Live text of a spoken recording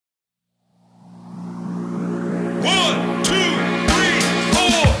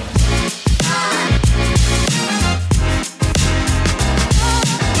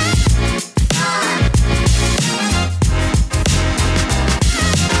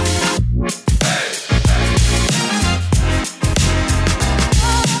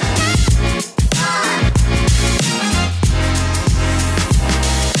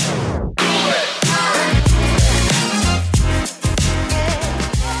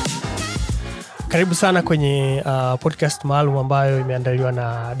Karibu sana kwenye podcast maalum ambayo imeandaliwa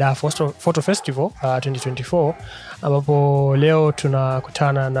na Da Photo Festival 2024, ambapo leo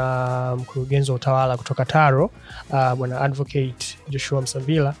tunakutana na mkurugenzi wa utawala kutoka TARO, bwana Adv Joshua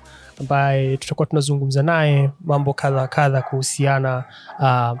Msambila, ambaye tutakuwa tunazungumza naye mambo kadha kuhusiana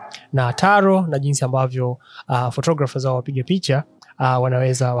na TARO na jinsi ambavyo photographers au wapiga picha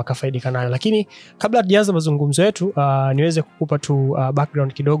wanaweza wakafaidika nayo. Lakini kabla hatujaanza mazungumzo yetu, niweze kukupa tu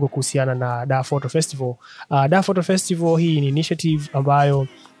background kidogo kuhusiana na Da Photo Festival. Da Photo Festival hii ni initiative ambayo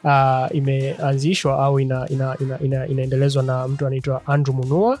imeanzishwa au inaendelezwa na mtu anaitwa Andrew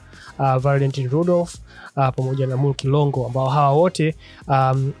Munua, Valentin Rudolph, pamoja na Mulki Longo, ambao hawa wote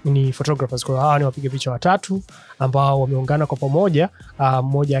ni photographers. Kwa hawa ni wapiga picha watatu ambao wameungana kwa pamoja,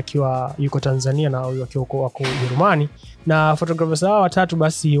 mmoja akiwa yuko Tanzania na huyo akiwa wako Ujerumani. Na photographers hawa watatu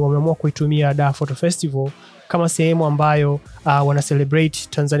basi wameamua kuitumia Da Photo Festival kama sehemu ambayo wana celebrate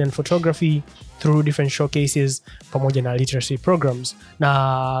Tanzanian photography through different showcases pamoja na literacy programs.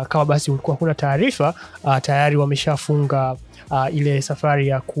 Na kama basi ulikuwa huna taarifa, tayari wameshafunga ile safari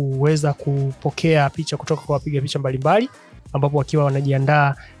ya kuweza kupokea picha kutoka kwa wapiga picha mbalimbali, ambapo wakiwa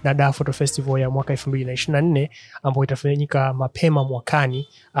wanajiandaa na Da Photo Festival ya mwaka 2024 ambapo itafanyika mapema mwakani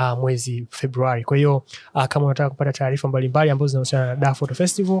mwezi Februari. Kwa hiyo kama unataka kupata taarifa mbalimbali ambazo zinahusiana na Da Photo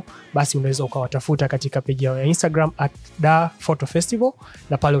Festival, basi unaweza ukawatafuta katika page yao ya Instagram @DaPhotoFestival,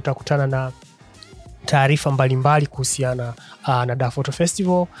 na pale utakutana na taarifa mbalimbali kuhusiana na Da Photo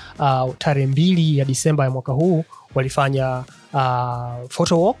Festival. Tarehe 2 ya Disemba ya mwaka huu walifanya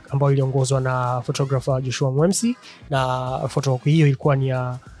photo walk ambayo iliongozwa na photographer Joshua Msambila, na photo walk hiyo ilikuwa ni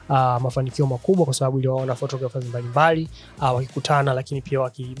ya mafanikio makubwa kwa sababu iliwaona photographers mbalimbali wakikutana, lakini pia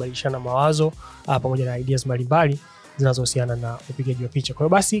wakibadilishana mawazo pamoja na ideas mbalimbali zinazohusiana na upigaji wa picha. Kwa hiyo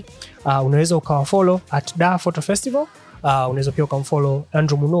basi unaweza ukawafollow @DaPhotoFestival, unaweza pia ukamfollow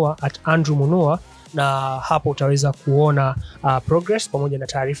Andrew Munua @Andrew Munua, na hapo utaweza kuona progress pamoja na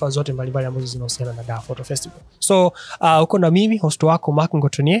taarifa zote mbalimbali ambazo zinahusiana na Da Photo Festival. So uko na mimi host wako Mark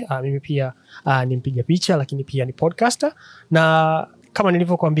Ngotonye. Mimi pia ni mpiga picha lakini pia ni podcaster, na kama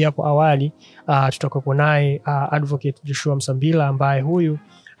nilivyokuambia hapo awali, tutakuwa naye Advocate Joshua Msambila, ambaye huyu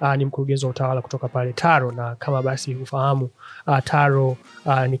ni mkurugenzi wa utawala kutoka pale TARO. Na kama basi ufahamu, TARO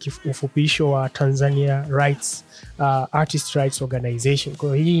ni ufupisho wa Tanzania Rights Artist Rights Organization.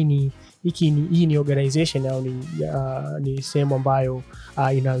 Kwa hiyo hii ni organization au ni sehemu ambayo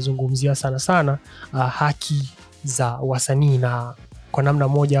inazungumzia sana haki za wasanii, na kwa namna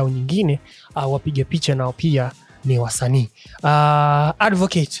moja au nyingine wapiga picha nao pia ni wasanii.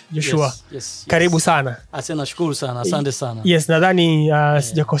 Advocate Joshua, yes. Karibu sana. Nashukuru sana, asante sana. Yes, nadhani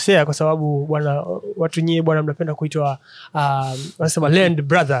sijakosea kwa sababu watu nyie mnapenda kuitwa wanasema land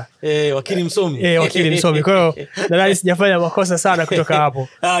brother. Wakili msomi. Wakili msomi. Kwa hiyo nadhani sijafanya makosa sana kutoka hapo.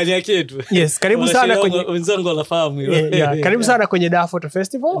 Ni yake tu. Yes, karibu sana kwenye wenzangu wanafahamu hilo. Karibu sana kwenye Da Photo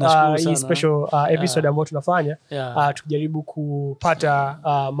Festival. Hii special episode ambayo tunafanya tukijaribu kupata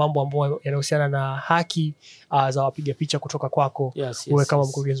mambo ambayo yanahusiana na haki za wapiga picha kutoka kwako, uwe kama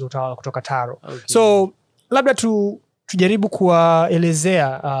mkurugenzi wa utawala kutoka TARO. Okay. So labda tujaribu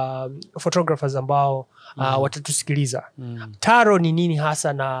kuwaelezea photographers ambao watatusikiliza. TARO ni nini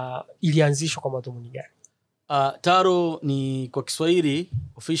hasa na ilianzishwa kwa madhumuni gani? TARO ni kwa Kiswahili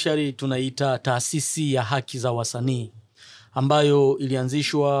officially tunaita taasisi ya haki za wasanii, ambayo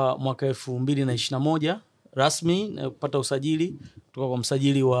ilianzishwa mwaka 2021 rasmi na kupata usajili kutoka kwa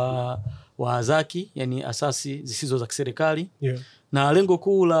msajili wa Azaki, yani asasi zisizo za kiserikali. Na lengo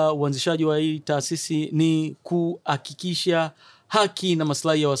kuu la uanzishaji wa hii taasisi ni kuhakikisha haki na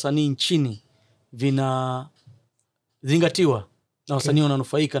maslahi ya wasanii nchini vinazingatiwa na wasanii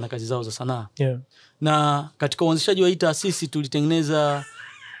wananufaika na kazi zao za sanaa. Na katika uanzishaji wa hii taasisi tulitengeneza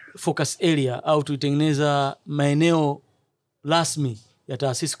focus area au tulitengeneza maeneo rasmi ya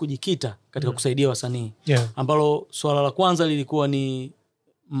taasisi kujikita katika kusaidia wasanii. Ambalo swala la kwanza lilikuwa ni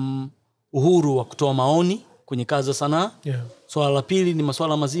uhuru wa kutoa maoni kwenye kazi za sanaa. Swala la pili ni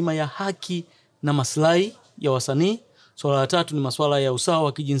masuala mazima ya haki na maslahi ya wasanii. Swala la tatu ni masuala ya usawa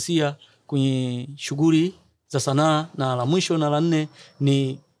wa kijinsia kwenye shughuli za sanaa, na la mwisho na la nne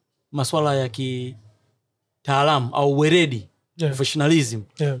ni masuala ya kitaalamu au weredi, professionalism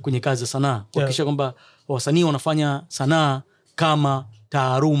kwenye kazi za sanaa, kuhakikisha kwamba wasanii wanafanya sanaa kama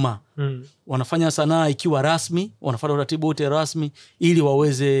taaluma. Wanafanya sanaa ikiwa rasmi, wanafuata utaratibu wote rasmi ili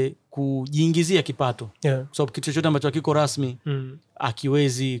waweze kujiingizia kipato. Kwa sababu kitu chochote ambacho hakiko rasmi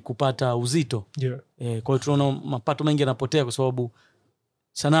akiwezi kupata uzito. Kwa hiyo tunaona mapato mengi yanapotea kwa sababu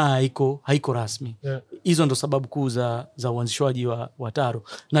sanaa haiko rasmi. Hizo ndo sababu kuu za uanzishwaji wa TARO.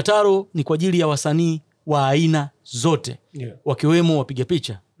 Na TARO ni kwa ajili ya wasanii wa aina zote, wakiwemo wapiga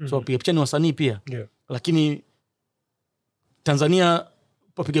picha. So wapiga picha ni wasanii pia. Lakini Tanzania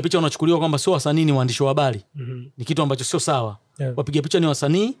wapiga picha wanachukuliwa kwamba sio wasanii, ni waandishi wa habari. Ni kitu ambacho sio sawa. Wapiga picha ni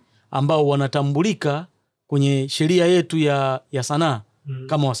wasanii ambao wanatambulika kwenye sheria yetu ya sanaa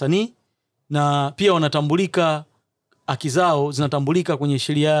kama wasanii, na pia wanatambulika, haki zao zinatambulika kwenye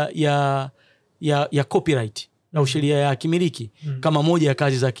sheria ya copyright au sheria ya kimiliki kama moja ya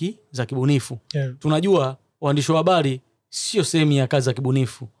kazi za kibunifu. Tunajua waandishi wa habari sio sehemu ya kazi za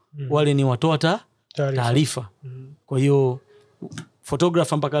kibunifu. Wale ni watoa taarifa. Kwa hiyo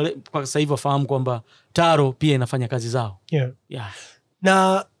photographer mpaka sasa hivi wafahamu kwamba TARO pia inafanya kazi zao.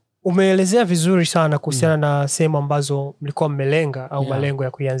 Na umeelezea vizuri sana kuhusiana na sehemu ambazo mlikuwa mmelenga au malengo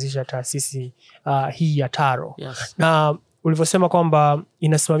ya kuianzisha taasisi hii ya TARO. Na ulivyosema kwamba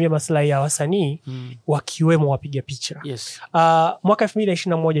inasimamia maslahi ya wasanii wakiwemo wapiga picha. Mwaka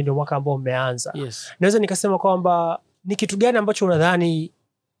 2021 ndio mwaka ambao umeanza. Naweza nikasema kwamba ni kitu gani ambacho unadhani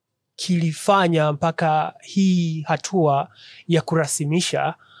kilifanya mpaka hii hatua ya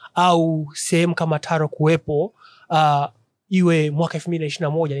kurasimisha au sehemu kama TARO kuwepo iwe mwaka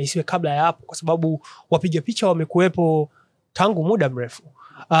 2021 na isiwe kabla ya hapo? Kwa sababu wapiga picha wamekuwepo tangu muda mrefu.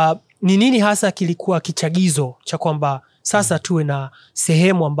 Ni nini hasa kilikuwa kichagizo cha kwamba sasa tuwe na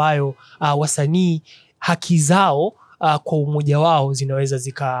sehemu ambayo wasanii haki zao kwa umoja wao zinaweza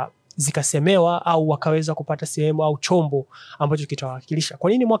zikasemewa au wakaweza kupata sehemu au chombo ambacho kitawakilisha?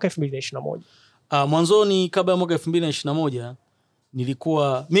 Kwa nini mwaka 2021? Mwanzoni kabla ya mwaka 2021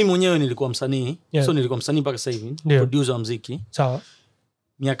 mimi mwenyewe nilikuwa msanii. So nilikuwa msanii mpaka sasa hivi, producer wa muziki. Sawa.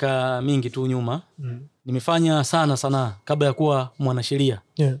 Miaka mingi tu nyuma nimefanya sanaa kabla ya kuwa mwanasheria.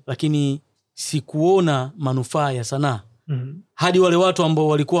 Lakini sikuona manufaa ya sanaa. Hadi wale watu ambao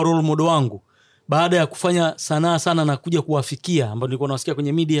walikuwa role model wangu, baada ya kufanya sanaa sana na kuja kuwafikia, ambao nilikuwa nawasikia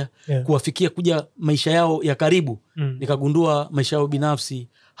kwenye media, kuwafikia kuja maisha yao ya karibu, nikagundua maisha yao binafsi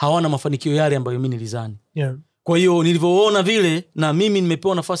hawana mafanikio yale ambayo mimi nilizani. Kwa hiyo nilivyoona vile na mimi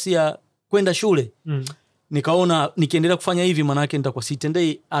nimepewa nafasi ya kwenda shule, nikaona nikiendelea kufanya hivi maana yake nitakuwa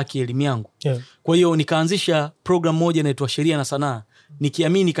sitendei haki elimu yangu. Kwa hiyo nikaanzisha program moja inaitwa Sheria na Sanaa,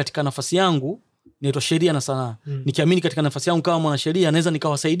 nikiamini katika nafasi yangu inaitwa Sheria na Sanaa. Nikiamini katika nafasi yangu kama mwanasheria naweza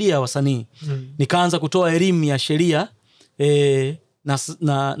nikawasaidia wasanii. Nikaanza kutoa elimu ya sheria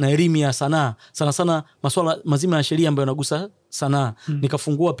na elimu ya sanaa. Sana masuala mazima ya sheria ambayo yanagusa sanaa.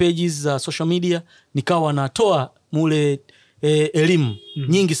 Nikafungua pages za social media, nikawa natoa mule elimu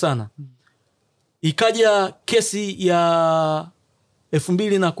nyingi sana. Ikaja kesi ya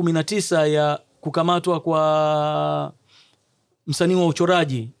 2019 ya kukamatwa kwa msanii wa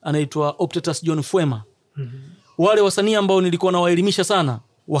uchoraji anaitwa Optatus John Fwema. Wale wasanii ambao nilikuwa nawaelimisha sana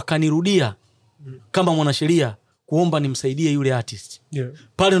wakanirudia kama mwanasheria kuomba nimsaidie yule artist.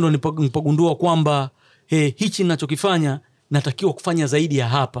 Pale ndo nilipogundua kwamba hichi ninachokifanya natakiwa kufanya zaidi ya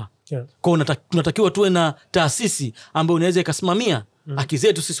hapa. Kwa hiyo tunatakiwa tuwe na taasisi ambayo inaweza ikasimamia haki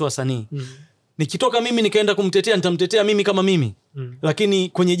zetu sisi wasanii. Nikitoka mimi nikaenda kumtetea, nitamtetea mimi kama mimi. Lakini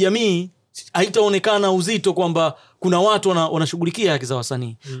kwenye jamii haitaonekana uzito kwamba kuna watu wanashughulikia haki za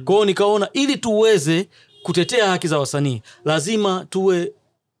wasanii. Kwa hiyo nikaona ili tuweze kutetea haki za wasanii lazima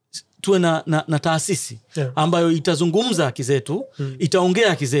tuwe na taasisi ambayo itazungumza haki zetu, itaongea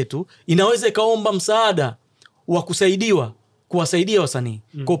haki zetu, inaweza ikaomba msaada wa kuwasaidia wasanii.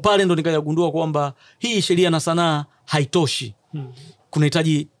 Kwa pale ndo nikagundua kwamba hii sheria na sanaa haitoshi.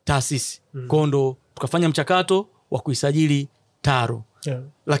 Kunahitaji taasisi. Kwa ndo tukafanya mchakato wa kuisajili TARO.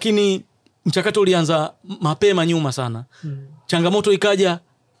 Lakini mchakato ulianza mapema nyuma sana. Changamoto ikaja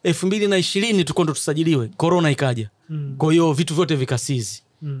 2020 tukondo tusajiliwe, corona ikaja. Kwa hiyo vitu vyote vikasizi.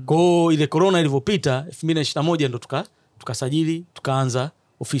 Kwa hiyo ile corona ilivyopita 2021 ndo tukasajili, tukaanza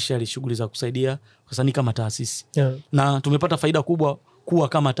officially shughuli za kusaidia wasanii kama taasisi. Na tumepata faida kubwa kuwa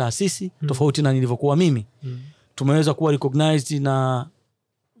kama taasisi tofauti na nilivyokuwa mimi. Tumeweza kuwa recognized na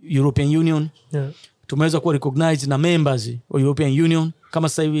European Union. Tumeweza kuwa recognized na members wa European Union. Kama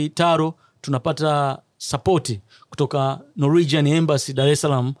sasa hivi TARO tunapata support kutoka Norwegian Embassy Dar es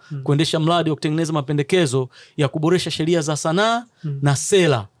Salaam kuendesha mradi wa kutengeneza mapendekezo ya kuboresha sheria za sanaa na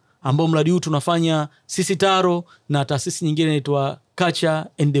sera, ambao mradi huu tunafanya sisi TARO na taasisi nyingine inaitwa Culture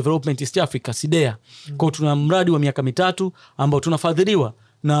and Development East Africa, SIDEA. Kwa tuna mradi wa miaka 3 ambao tunafadhiliwa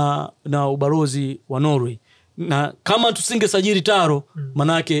na ubalozi wa Norway. Na kama tusingesajili TARO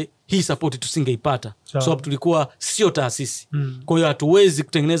manake hii support tusingeipata. Sababu tulikuwa sio taasisi. Kwa hiyo hatuwezi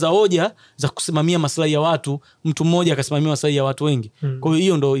kutengeneza hoja za kusimamia maslahi ya watu, mtu mmoja akasimamia maslahi ya watu wengi. Kwa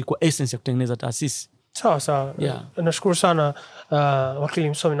hiyo ndo ilikuwa essence ya kutengeneza taasisi. Sawa. Nashukuru sana wakili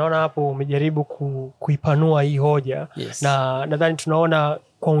Msomi. Naona hapo umejaribu kuipanua hii hoja. Na nadhani tunaona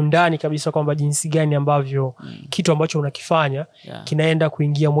kwa undani kabisa kwamba jinsi gani ambavyo kitu ambacho unakifanya kinaenda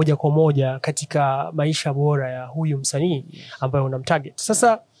kuingia moja kwa moja katika maisha bora ya huyu msanii ambaye unamtarget.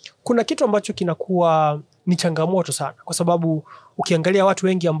 Sasa kuna kitu ambacho kinakuwa ni changamoto sana, kwa sababu ukiangalia watu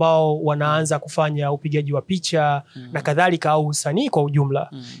wengi ambao wanaanza kufanya upigaji wa picha na kadhalika au usanii kwa ujumla,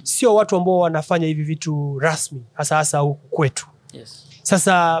 sio watu ambao wanafanya hivi vitu rasmi, hasa huku kwetu.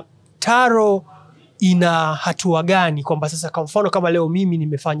 Sasa TARO ina hatua gani kwamba sasa kwa mfano kama leo mimi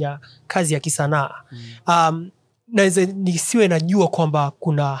nimefanya kazi ya kisanaa, naweza nisiwe najua kwamba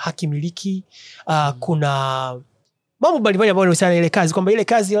kuna haki miliki, kuna mambo mbalimbali ambayo yanahusiana na ile kazi, kwamba ile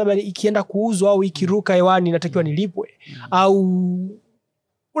kazi labda ikienda kuuzwa au ikiruka hewani inatakiwa nilipwe, au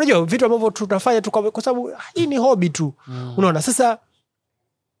unajua vitu ambavyo tunafanya tu kwa sababu hii ni hobby tu. Unaona, sasa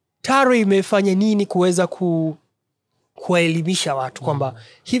TARO imefanya nini kuweza kuwaelimisha watu kwamba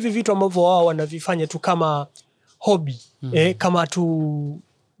hivi vitu ambavyo wao wanavifanya tu kama hobby, kama tu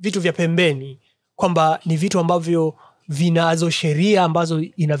vitu vya pembeni, kwamba ni vitu ambavyo vinazo sheria ambazo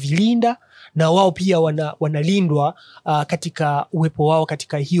inavilinda, na wao pia wanalindwa katika uwepo wao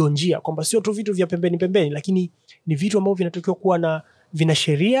katika hiyo njia, kwamba sio tu vitu vya pembeni, lakini ni vitu ambavyo vinatakiwa kuwa vina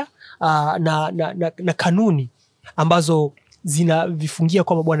sheria na kanuni ambazo zinavifungia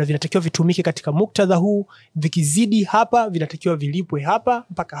kwamba bwana vinatakiwa vitumike katika muktadha huu, vikizidi hapa vinatakiwa vilipwe hapa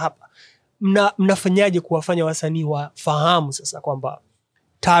mpaka hapa. Mnafanyaje kuwafanya wasanii wafahamu sasa kwamba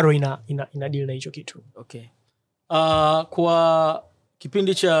TARO ina deal na hicho kitu? Okay. Kwa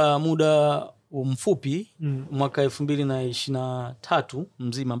kipindi cha muda mfupi mwaka 2023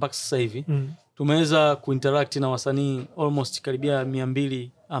 mzima mpaka sasa hivi tumeweza kuinteract na wasanii almost karibia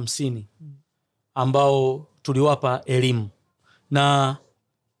 250 ambao tuliwapa elimu, na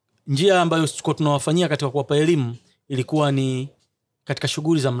njia ambayo tulikuwa tunawafanyia katika kuwapa elimu ilikuwa ni katika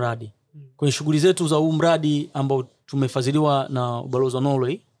shughuli za mradi. Kwenye shughuli zetu za huu mradi ambao tumefadhiliwa na ubalozi wa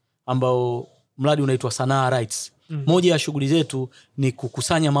Norway, ambao mradi unaitwa Sanaa Rights. Moja ya shughuli zetu ni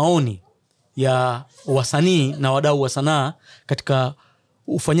kukusanya maoni ya wasanii na wadau wa sanaa katika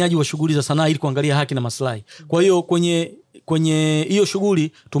ufanyaji wa shughuli za sanaa ili kuangalia haki na maslahi. Kwa hiyo kwenye hiyo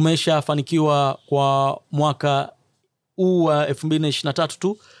shughuli tumeshafanikiwa kwa mwaka huu wa 2023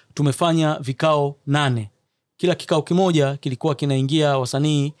 tu tumefanya vikao 8. Kila kikao kimoja kilikuwa kinaingia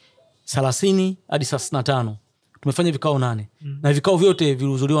wasanii 30 hadi 35. Tumefanya vikao 8 na vikao vyote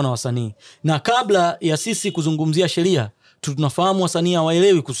vilihudhuriwa na wasanii. Na kabla ya sisi kuzungumzia sheria, tunafahamu wasanii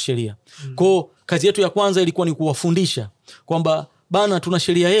hawaelewi kuhusu sheria. Kwa kazi yetu ya kwanza ilikuwa ni kuwafundisha kwamba bana, tuna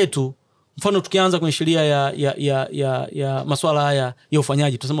sheria yetu. Mfano tukianza kwenye sheria ya masuala haya ya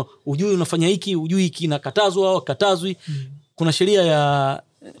ufanyaji, tunasema ujui unafanya hiki, ujui hiki nakatazwa au katazwi. Kuna sheria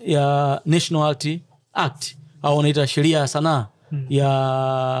ya National Art Act au wanaita sheria ya sanaa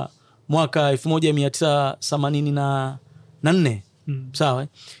ya mwaka 1984. Sawa?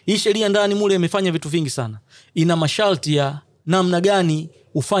 Hii sheria ndani mule imefanya vitu vingi sana. Ina masharti ya namna gani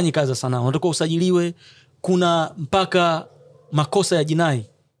ufanye kazi za sanaa. Unataka usajiliwe, kuna mpaka makosa ya jinai.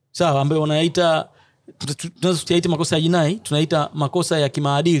 Sawa, ambayo wanaita, tunaweza kuyaita makosa ya jinai, tunaita makosa ya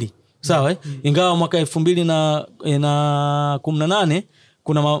kimaadili. Sawa? Ingawa mwaka 2018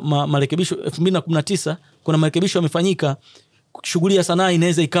 kuna marekebisho, 2019 kuna marekebisho yamefanyika. Shughuli ya sanaa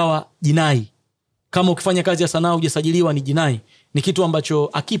inaweza ikawa jinai. Kama ukifanya kazi ya sanaa hujasajiliwa ni jinai. Ni kitu ambacho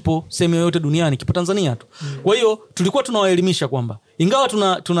akipo sehemu yoyote duniani, kipo Tanzania tu. Kwa hiyo tulikuwa tunawaelimisha kwamba ingawa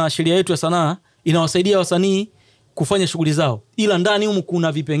tuna sheria yetu ya sanaa inawasaidia wasanii kufanya shughuli zao, ila ndani humu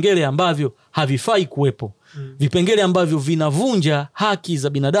kuna vipengele ambavyo havifai kuwepo. Vipengele ambavyo vinavunja haki za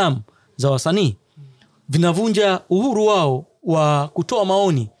binadamu za wasanii. Vinavunja uhuru wao wa kutoa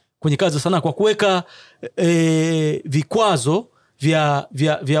maoni kwenye kazi za sanaa kwa kuweka vikwazo vya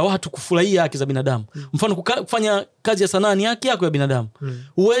watu kufurahia haki za binadamu. Mfano kufanya kazi ya sanaa ni haki yako ya binadamu.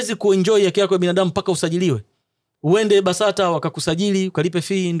 Huwezi kuenjoy haki yako ya binadamu mpaka usajiliwe. Uende BASATA wakakusajili, ukalipe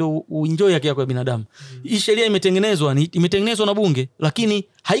fee ndo uenjoy haki yako ya binadamu. Hii sheria imetengenezwa na bunge, lakini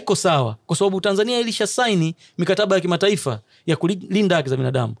haiko sawa kwa sababu Tanzania ilisha saini mikataba ya kimataifa ya kulinda haki za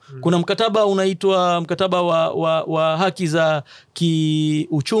binadamu. Kuna mkataba unaitwa mkataba wa haki za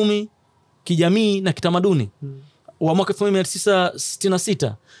kiuchumi, kijamii na kitamaduni wa mwaka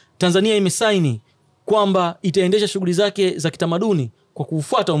 1966. Tanzania imesaini kwamba itaendesha shughuli zake za kitamaduni kwa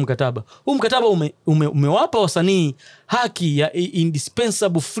kufuata mkataba. Huu mkataba umewapa wasanii haki ya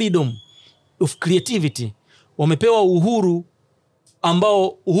indispensable freedom of creativity. Wamepewa uhuru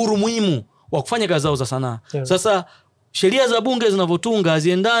muhimu wa kufanya kazi zao za sanaa. Sasa sheria za bunge zinavyotunga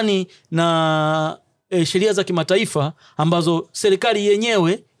haziendani na sheria za kimataifa ambazo serikali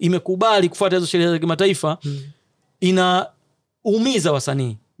yenyewe imekubali kufuata hizo sheria za kimataifa. Inaumiza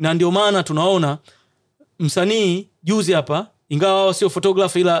wasanii. Na ndio maana tunaona msanii juzi hapa ingawa wao sio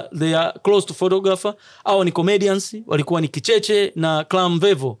photographer ila they are close to photographer, au ni comedians, walikuwa ni Kicheche na Clam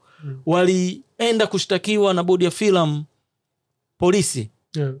Vevo. Walienda kushtakiwa na bodi ya filamu polisi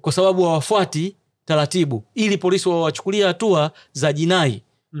kwa sababu hawafuati taratibu, ili polisi wawachukulia hatua za jinai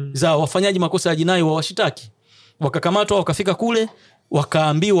za wafanyaji makosa ya jinai wawashitaki. Wakakamatwa, wakafika kule,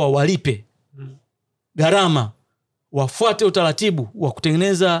 wakaambiwa walipe gharama, wafuate utaratibu wa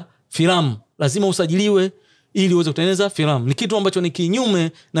kutengeneza filamu, lazima usajiliwe ili uweze kutengeneza filamu. Ni kitu ambacho ni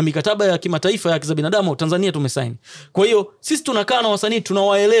kinyume na mikataba ya kimataifa ya haki za binadamu Tanzania tumesaini. Kwa hiyo sisi tunakaa na wasanii,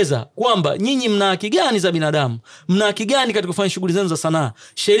 tunawaeleza kwamba nyinyi mna haki gani za binadamu, mna haki gani katika kufanya shughuli zenu za sanaa.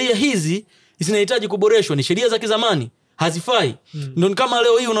 Sheria hizi zinahitaji kuboreshwa, ni sheria za kizamani, hazifai. Ndio kama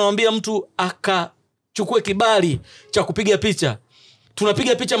leo hii unawaambia mtu akachukue kibali cha kupiga picha.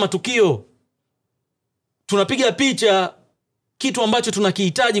 Tunapiga picha matukio, tunapiga picha kitu ambacho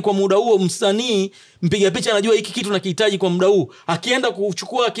tunakihitaji kwa muda huo. Msanii mpiga picha anajua hiki kitu tunakihitaji kwa muda huu, akienda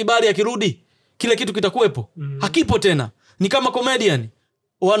kuchukua kibali akirudi kila kitu kitakuwepo. Hakipo tena. Ni kama comedian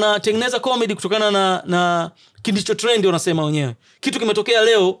wanatengeneza comedy kutokana na kilicho trend, wanasema wenyewe kitu kimetokea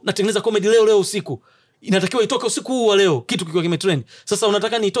leo, natengeneza comedy leo usiku, inatakiwa itoke usiku huu wa leo kitu kikiwa kimetrend. Sasa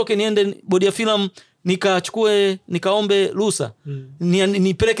unataka nitoke niende bodi ya filamu nikaombe ruhusa,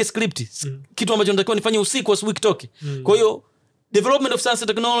 nipeleke script, kitu ambacho natakiwa nifanye usiku, asubuhi kitoke. Kwa hiyo development of science and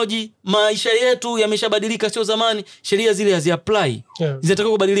technology, maisha yetu yameshabadilika, sio zamani. Sheria zile haziapply,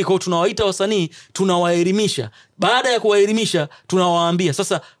 zinatakiwa kubadilika. Kwa tunawaita wasanii, tunawaelimisha. Baada ya kuwaelimisha, tunawaambia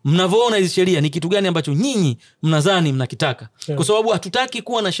sasa, mnavoona hizi sheria ni kitu gani ambacho nyinyi mnadhani mnakitaka. Kwa sababu hatutaki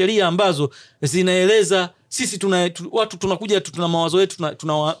kuwa na sheria ambazo zinaeleza sisi watu tunakuja tuna mawazo yetu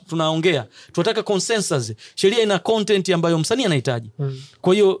tunaongea. Tunataka consensus. Sheria ina content ambayo msanii anahitaji.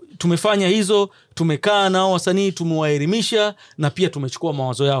 Kwa hiyo tumefanya hizo, tumekaa nao wasanii, tumewaelimisha na pia tumechukua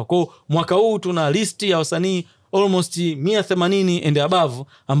mawazo yao. Kwa mwaka huu tuna list ya wasanii almost 180 and above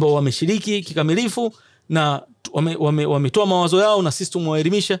ambao wameshiriki kikamilifu na wametoa mawazo yao, na sisi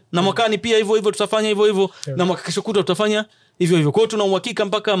tumewaelimisha. Na mwakani pia hivyo tutafanya hivyo, na mwaka kesho kutwa tutafanya hivyo. Kwa hiyo tuna uhakika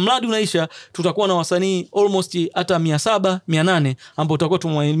mpaka mradi unaisha tutakuwa na wasanii almost hata 700 800 ambao tutakuwa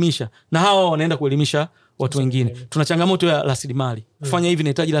tumewaelimisha, na hawa wanaenda kuelimisha watu wengine. Tuna changamoto ya rasilimali. Kufanya hivi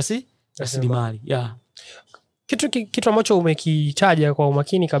inahitaji rasilimali. Kitu ambacho umekitaja kwa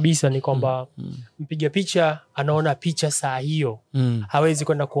umakini kabisa ni kwamba mpiga picha anaona picha saa hiyo, hawezi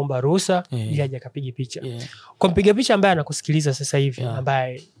kwenda kuomba ruhusa ili aje akapige picha. Kwa mpiga picha ambaye anakusikiliza sasa hivi,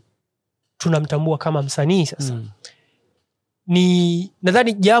 ambaye tunamtambua kama msanii sasa, ni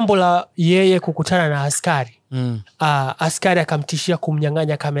nadhani jambo la yeye kukutana na askari, askari akamtishia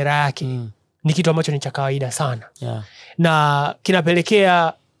kumnyang'anya kamera yake, ni kitu ambacho ni cha kawaida sana. Na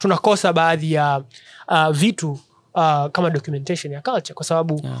kinapelekea tunakosa baadhi ya vitu kama documentation ya culture, kwa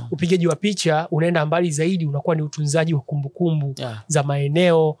sababu upigaji wa picha unaenda mbali zaidi, unakuwa ni utunzaji wa kumbukumbu za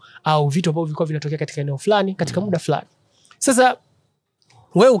maeneo au vitu ambavyo vilikuwa vinatokea katika eneo fulani katika muda fulani. Sasa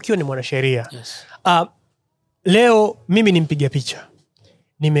wewe ukiwa ni mwanasheria, leo mimi ni mpiga picha,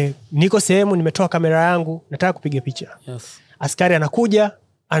 niko sehemu, nimetoa kamera yangu, nataka kupiga picha. Askari anakuja,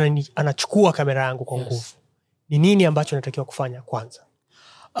 anachukua kamera yangu kwa nguvu. Ni nini ambacho natakiwa kufanya kwanza?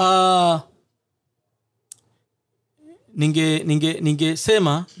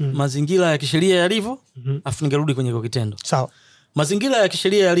 Ningesema mazingira ya kisheria yalivyo, afu ningerudi kwenye kwa kitendo. Sawa. Mazingira ya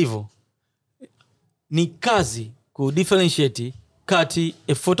kisheria yalivyo, ni kazi ku differentiate kati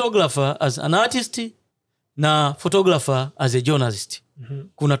a photographer as an artist na photographer as a journalist.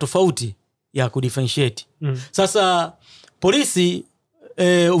 Kuna tofauti ya ku differentiate. Sasa polisi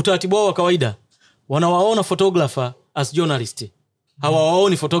utaratibu wao wa kawaida wanawaona photographer as journalist,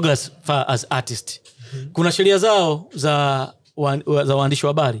 hawawaoni photographer as artist. Kuna sheria zao za waandishi wa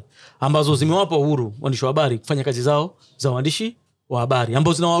habari ambazo zimewapa uhuru waandishi wa habari kufanya kazi zao za waandishi wa habari,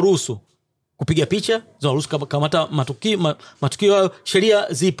 ambazo zinawaruhusu kupiga picha, zinawaruhusu kamata matukio.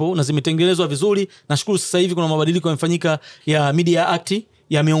 Sheria zipo na zimetengenezwa vizuri. Nashukuru sasa hivi kuna mabadiliko yamefanyika ya Media Act,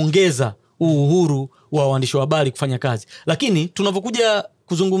 yameongeza uhuru wa waandishi wa habari kufanya kazi. Lakini tunapokuja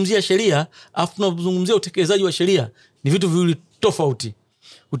kuzungumzia sheria, afu tunazungumzia utekelezaji wa sheria, ni vitu viwili tofauti.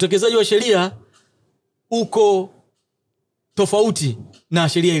 Utekelezaji wa sheria uko tofauti na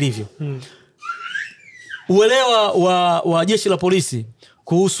sheria ilivyo. Uelewa wa jeshi la polisi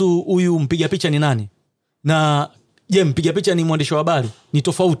kuhusu huyu mpiga picha ni nani, na je, mpiga picha ni mwandishi wa habari, ni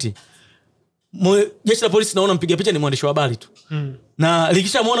tofauti. Jeshi la polisi naona mpiga picha ni mwandishi wa habari tu. Na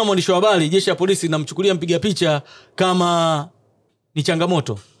likishamuona mwandishi wa habari, jeshi la polisi linamchukulia mpiga picha kama ni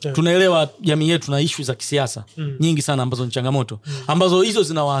changamoto. Tunaelewa jamii yetu na issue za kisiasa nyingi sana ambazo ni changamoto, ambazo hizo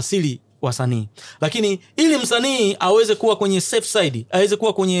zinawaasili wasanii. Lakini ili msanii aweze kuwa kwenye safe side, aweze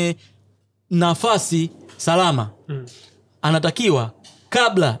kuwa kwenye nafasi salama, anatakiwa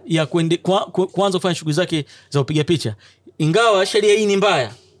kabla ya kuanza kufanya shughuli zake za upiga picha, ingawa sheria hii ni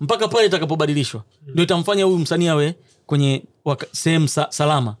mbaya, mpaka pale itakapobadilishwa ndio itamfanya huyu msanii awe kwenye sehemu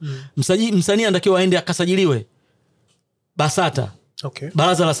salama. Msanii anatakiwa aende akasajiliwe BASATA,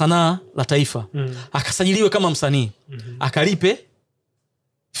 Baraza la Sanaa la Taifa, akasajiliwe kama msanii, akalipe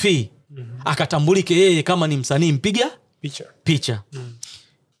fee, akatambulike yeye kama ni msanii mpiga picha.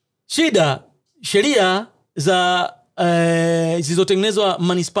 Sheria za zilizotengenezwa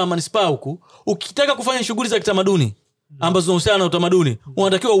manispaa huku, ukitaka kufanya shughuli za kitamaduni ambazo zinahusiana na utamaduni,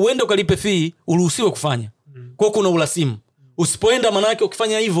 unatakiwa uende ukalipe fee uruhusiwe kufanya. Kwa kuna urasimu. Usipoenda, maana yake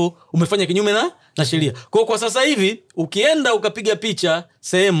ukifanya hivyo umefanya kinyume na sheria. Kwa sasa hivi ukienda ukapiga picha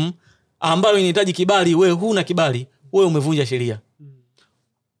sehemu ambayo inahitaji kibali, wewe huna kibali, wewe umevunja sheria.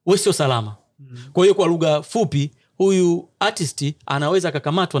 Wewe sio salama. Kwa hiyo kwa lugha fupi, huyu artist anaweza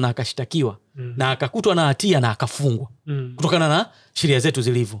akakamatwa na akashtakiwa na akakutwa na hatia na akafungwa kutokana na sheria zetu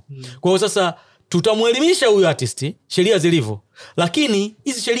zilivyo. Kwa hiyo sasa tutamuelimisha huyu artist sheria zilivyo, lakini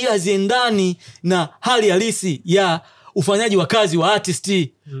hizi sheria haziendani na hali halisi ya ufanyaji wa kazi wa artist.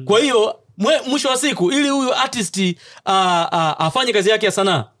 Kwa hiyo mwisho wa siku, ili huyu artist afanye kazi yake ya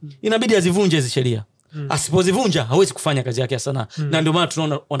sanaa, inabidi azivunje hizi sheria. Asipozivunja hawezi kufanya kazi yake ya sanaa. Na ndio maana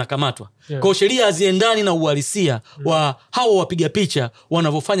tunaona wanakamatwa. Kwa hiyo sheria haziendani na uhalisia wa hao wapiga picha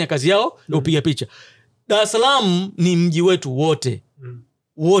wanavyofanya kazi yao ya upiga picha. Dar es Salaam ni mji wetu wote.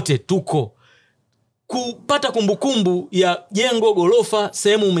 Wote tuko kupata kumbukumbu ya jengo gorofa,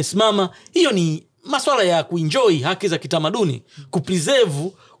 sehemu umesimama, hiyo ni masuala ya kuenjoy haki za kitamaduni,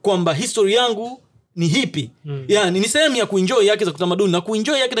 kupreserve kwamba history yangu ni hipi. Yani ni sehemu ya kuenjoy haki za kitamaduni, na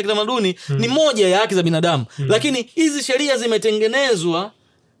kuenjoy haki za kitamaduni ni moja ya haki za binadamu. Lakini hizi sheria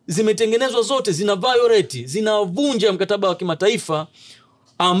zimetengenezwa zote zina violate, zinavunja mkataba wa kimataifa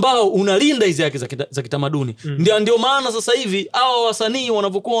ambao unalinda hizi haki za kitamaduni. Ndio maana sasa hivi hao wasanii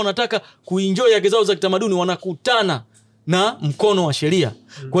wanavyokuwa wanataka kuenjoy haki zao za kitamaduni, wanakutana na mkono wa sheria.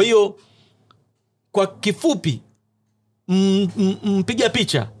 Kwa hiyo kwa kifupi, mpiga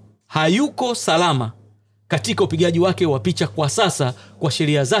picha hayuko salama katika upigaji wake wa picha kwa sasa, kwa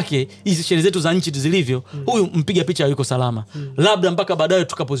sheria zake, hizi sheria zetu za nchi zilivyo. Huyu mpiga picha hayuko salama. Labda mpaka baadaye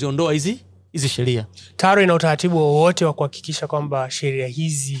tukapoziondoa hizi sheria. TARO ina utaratibu wowote wa kuhakikisha kwamba sheria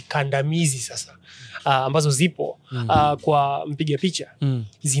hizi kandamizi sasa ambazo zipo kwa mpiga picha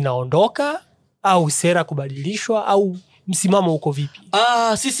zinaondoka, au sera kubadilishwa, au msimamo uko vipi?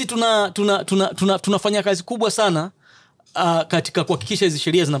 Sisi tunafanya kazi kubwa sana katika kuhakikisha hizi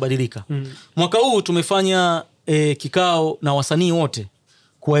sheria zinabadilika. Mwaka huu tumefanya kikao na wasanii wote,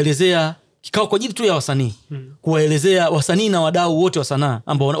 kuwaelezea, kikao kwa ajili tu ya wasanii, kuwaelezea wasanii na wadau wote wa sanaa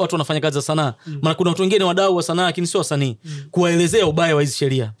ambao watu wanafanya kazi za sanaa. Maana kuna watu wengine wadau wa sanaa lakini sio wasanii, kuwaelezea ubaya wa hizi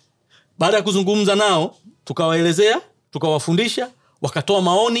sheria. Baada ya kuzungumza nao, tukawaelezea, tukawafundisha, wakatoa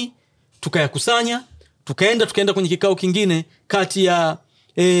maoni, tukayakusanya, tukaenda kwenye kikao kingine kati ya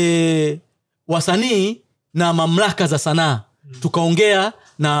wasanii na mamlaka za sanaa. Tukaongea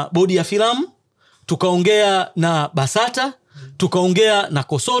na bodi ya filamu, tukaongea na BASATA, tukaongea na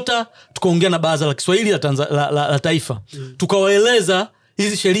KOSOTA, tukaongea na Baraza la Kiswahili la Taifa. Tukawaeleza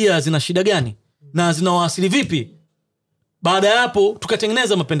hizi sheria zina shida gani na zinawasili vipi. Baada ya hapo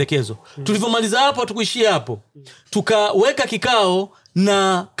tukatengeneza mapendekezo. Tulivyomaliza hapo tukuishia hapo. Tukaweka kikao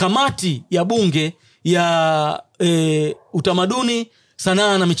na kamati ya bunge ya utamaduni,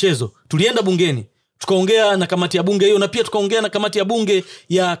 sanaa na michezo. Tulienda bungeni, tukaongea na kamati ya bunge hiyo, na pia tukaongea na kamati ya bunge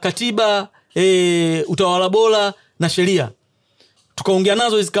ya katiba, utawala bora na sheria. Tukaongea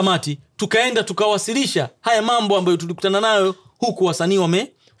nazo hizi kamati, tukaenda tukawasilisha haya mambo ambayo tulikutana nayo huku wasanii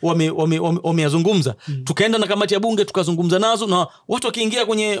wameyazungumza. Tukaenda na kamati ya bunge tukazungumza nazo, na watu wakiingia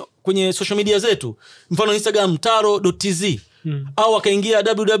kwenye social media zetu, mfano Instagram taro.tz, au wakaingia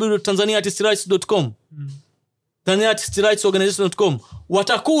www.tanzaniaartistrights.com, tanzaniaartistrightsorganization.com,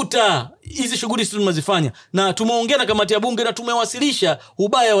 watakuta hizi shughuli sisi tunazifanya. Na tumeongea na kamati ya bunge na tumewasilisha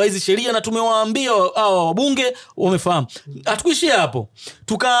ubaya wa hizi sheria, na tumewaambia hao wabunge wamefahamu. Hatukuishia hapo.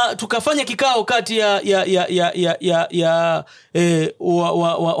 Tukafanya kikao kati ya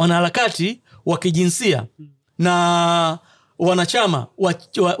wanaharakati wa kijinsia na wanachama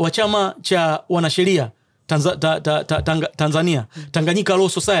wa chama cha wanasheria Tanzania, Tanganyika Law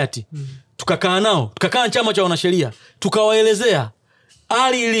Society. Tukakaa nao, tukakaa chama cha wanasheria, tukawaelezea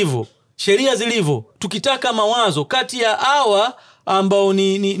hali ilivyo, sheria zilivyo, tukitaka mawazo kati ya hawa ambao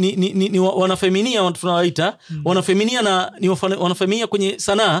ni wanafeminia, tunawaita wanafeminia, na ni wanafeminia kwenye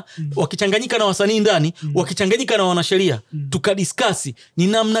sanaa, wakichanganyika na wasanii ndani, wakichanganyika na wanasheria. Tukadiskasi ni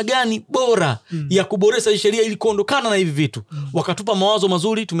namna gani bora ya kuboresha sheria ili kuondokana na hivi vitu. Wakatupa mawazo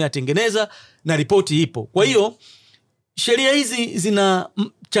mazuri, tumeyatengeneza na ripoti ipo. Kwa hiyo sheria hizi zina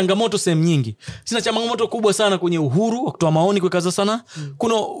changamoto sehemu nyingi. Zina changamoto kubwa sana kwenye uhuru wa kutoa maoni kwa kazi za sanaa.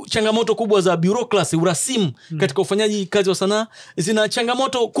 Kuna changamoto kubwa za bureaucracy, urasimu katika ufanyaji kazi wa sanaa. Zina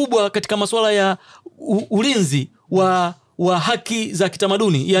changamoto kubwa katika masuala ya ulinzi wa haki za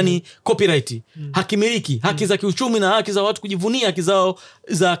kitamaduni, yani copyright, haki miliki, haki za kiuchumi na haki za watu kujivunia haki zao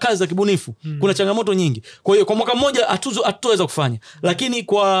za kazi za kibunifu. Kuna changamoto nyingi. Kwa hiyo kwa mwaka mmoja hatutaweza kufanya, lakini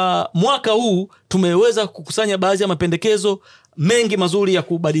kwa mwaka huu tumeweza kukusanya baadhi ya mapendekezo mengi mazuri ya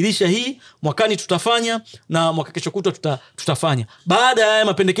kubadilisha hii. Mwakani tutafanya na mwaka kesho kutwa tutafanya. Baada ya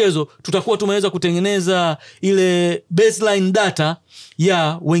mapendekezo tutakuwa tumeweza kutengeneza ile baseline data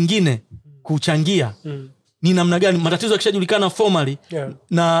ya wengine kuchangia ni namna gani matatizo yakishajulikana formally,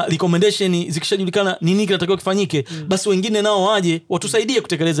 na recommendation zikishajulikana nini kinatakiwa kifanyike, basi wengine nao waje watusaidie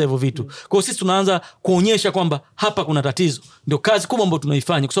kutekeleza hivyo vitu. Kwa hiyo sisi tunaanza kuonyesha kwamba hapa kuna tatizo. Ndio kazi kubwa ambayo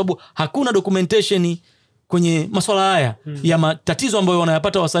tunaifanya, kwa sababu hakuna documentation kwenye masuala haya ya matatizo ambayo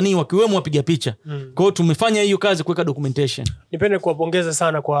wanayapata wasanii wakiwemo wapiga picha. Kwa hiyo tumefanya hiyo kazi kuweka documentation. Nipende kuwapongeza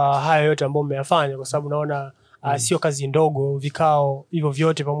sana kwa haya yote ambayo mmeyafanya, kwa sababu naona sio kazi ndogo, vikao hivyo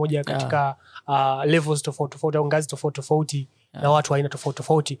vyote pamoja katika levels tofauti tofauti au ngazi tofauti tofauti na watu aina tofauti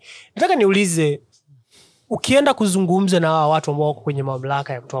tofauti. Nataka niulize, ukienda kuzungumza na watu ambao wako kwenye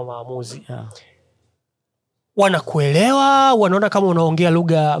mamlaka ya kutoa maamuzi, wanakuelewa, wanaona kama unaongea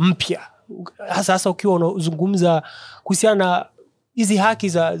lugha mpya, hasa ukiwa unazungumza kuhusiana na hizi haki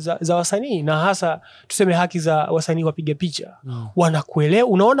za wasanii, na hasa tuseme haki za wasanii wapiga picha? Wanakuelewa?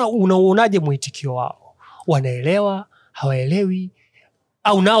 Unaonaje mwitikio wao? Wanaelewa, hawaelewi,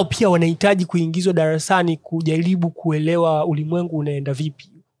 au nao pia wanahitaji kuingizwa darasani kujaribu kuelewa ulimwengu unaenda vipi?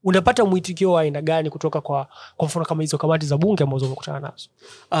 Unapata mwitikio wa aina gani kutoka kwa mfano kama hizo kamati za bunge ambazo umekutana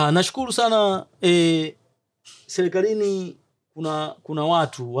nazo? Nashukuru sana. Serikalini kuna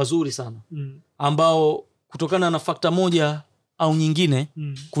watu wazuri sana ambao kutokana na fakta moja au nyingine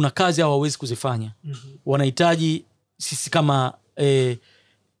kuna kazi hawawezi kuzifanya. Wanahitaji sisi kama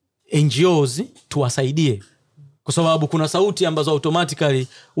NGOs tuwasaidie, kwa sababu kuna sauti ambazo automatically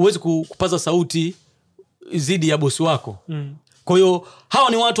huwezi kupaza sauti zidi ya bosi wako. Kwa hiyo hawa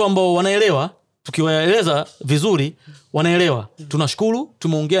ni watu ambao wanaelewa, tukiwaeleza vizuri wanaelewa. Tunashukuru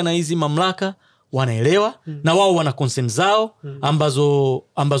tumeongea na hizi mamlaka, wanaelewa na wao wana consent zao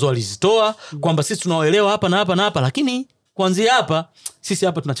ambazo walizitoa kwamba sisi tunaoelewa hapa na hapa na hapa, lakini kuanzia hapa sisi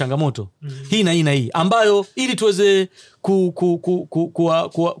hapa tuna changamoto hii na hii na hii, ambayo ili tuweze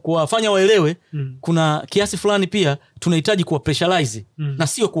kuwafanya waelewe, kuna kiasi fulani pia tunahitaji kuwa pressurize na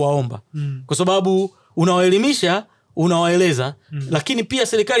sio kuwaomba, kwa sababu unawaelimisha, unawaeleza, lakini pia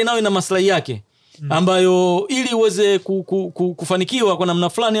serikali nayo ina maslahi yake ambayo ili uweze kufanikiwa kwa namna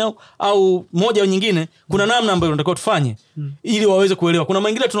fulani au moja au nyingine, kuna namna ambayo tunatakiwa tufanye ili waweze kuelewa. Kuna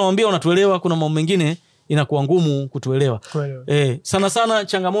mengine tunawaambia wanatuelewa, kuna mambo mengine inakuwa ngumu kutuelewa. Sana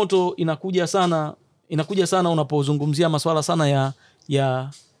changamoto inakuja sana unapozungumzia masuala sana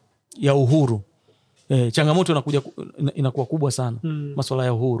ya uhuru. Changamoto inakuwa kubwa sana masuala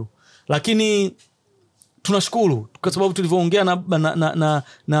ya uhuru, lakini tunashukuru kwa sababu tulivyoongea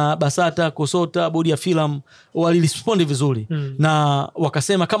na Basata, Kosota, bodi ya filamu walirespondi vizuri na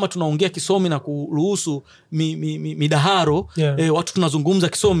wakasema kama tunaongea kisomi na kuruhusu midaharo, watu tunazungumza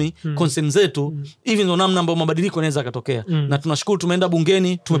kisomi, consent zetu, hivi ndio namna ambayo mabadiliko yanaweza yakatokea. Na tunashukuru tumeenda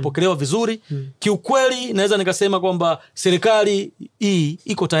bungeni, tumepokelewa vizuri. Kiukweli naweza nikasema kwamba serikali hii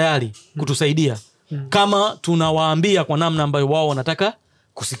iko tayari kutusaidia kama tunawaambia kwa namna ambayo wao wanataka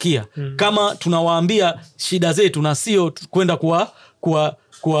kusikia. Kama tunawaambia shida zetu na sio kwenda kuwa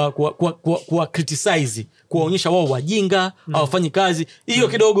criticize, kuwaonyesha wao wajinga hawafanyi kazi, hiyo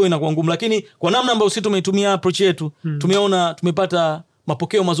kidogo inakuwa ngumu. Lakini kwa namna ambayo sisi tumeitumia approach yetu, tumeona tumepata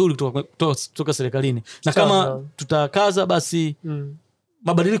mapokeo mazuri kutoka serikalini, na kama tutakaza basi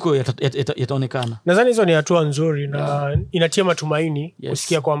mabadiliko yataonekana. Nadhani hizo ni hatua nzuri na inatia matumaini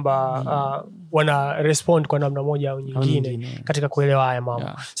kusikia kwamba wana respond kwa namna moja au nyingine katika kuelewa haya mambo.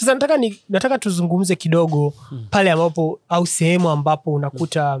 Sasa nataka tuzungumze kidogo pale ambapo au sehemu ambapo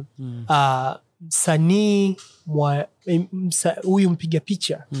unakuta msanii huyu mpiga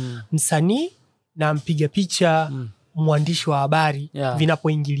picha, msanii na mpiga picha, mwandishi wa habari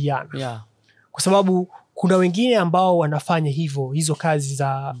vinapoingiliana. Kwa sababu kuna wengine ambao wanafanya hizo kazi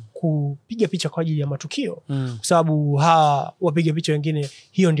za kupiga picha kwa ajili ya matukio, kwa sababu wapiga picha wengine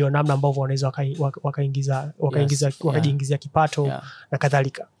hiyo ndio namna ambavyo wanaweza wakajiingizia kipato na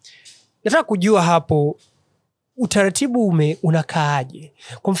kadhalika. Nataka kujua hapo, utaratibu unakaaje?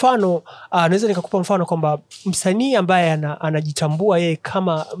 Kwa mfano, naweza nikakupa mfano kwamba msanii ambaye anajitambua yeye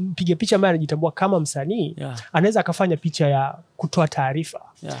kama mpiga picha, ambaye anajitambua kama msanii, anaweza akafanya picha ya kutoa taarifa.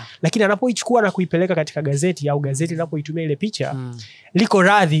 Lakini anapoichukua na kuipeleka katika gazeti, au gazeti linapoitumia ile picha, liko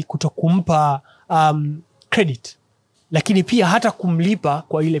radhi kutokumpa credit, lakini pia hata kumlipa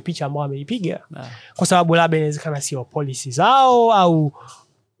kwa ile picha ambayo ameipiga. Kwa sababu labda inawezekana sio policy zao, au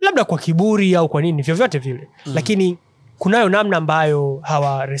labda kwa kiburi, au kwa nini, vyovyote vile. Lakini kunayo namna ambayo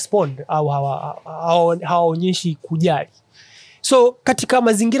hawa respond, au hawaonyeshi kujali. So katika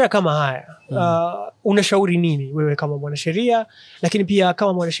mazingira kama haya, unashauri nini wewe kama mwanasheria, lakini pia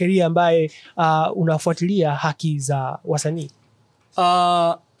kama mwanasheria ambaye unafuatilia haki za wasanii?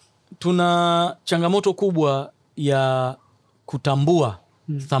 Tuna changamoto kubwa ya kutambua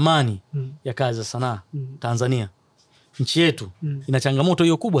thamani ya kazi za sanaa. Tanzania, nchi yetu, ina changamoto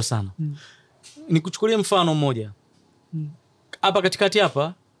hiyo kubwa sana. Nikuchukulie mfano mmoja. Hapa katikati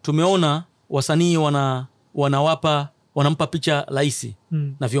hapa tumeona wasanii wanampa picha rais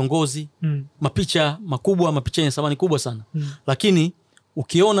na viongozi, mapicha makubwa, mapicha yenye thamani kubwa sana. Lakini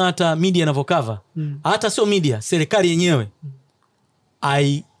ukiona hata media inavokava, hata sio media, serikali yenyewe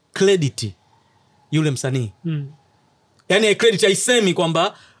ai credit yule msanii. Yani ai credit, haisemi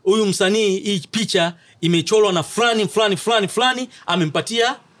kwamba huyu msanii hii picha imechorwa na fulani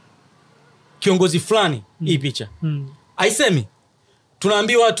amempatia kiongozi fulani hii picha. Haisemi.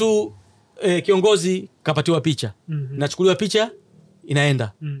 Tunaambiwa tu kiongozi kapatiwa picha. Nachukuliwa picha,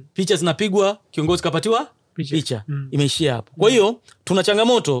 inaenda. Picha zinapigwa, kiongozi kapatiwa picha. Imeishia hapo. Kwa hiyo tuna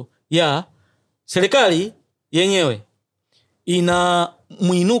changamoto ya serikali yenyewe ina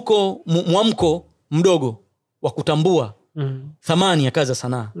mwamko mdogo wa kutambua thamani ya kazi za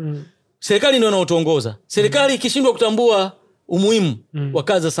sanaa. Serikali ndio inayotuongoza. Serikali ikishindwa kutambua umuhimu wa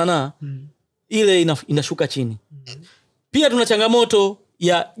kazi za sanaa, ile inashuka chini. Pia tuna changamoto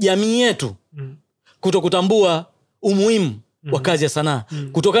ya jamii yetu kutokutambua umuhimu wa kazi ya sanaa,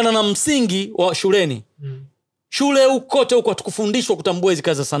 kutokana na msingi wa shuleni. Shule kote huko hatukufundishwa kutambua hizo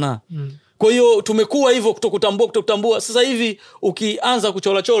kazi za sanaa. Kwa hiyo tumekuwa hivyo, kutokutambua. Sasa hivi ukianza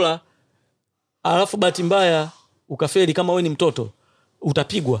kuchora alafu bahati mbaya ukafeli, kama wewe ni mtoto,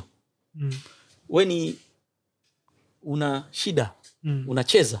 utapigwa. Wewe una shida,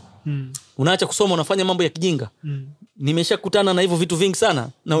 unacheza, unaacha kusoma, unafanya mambo ya kijinga. Nimeshakutana na hivyo vitu vingi sana,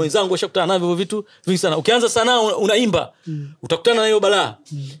 na wenzangu washakutana na hivyo vitu vingi sana. Ukianza sanaa, unaimba, utakutana na hiyo balaa.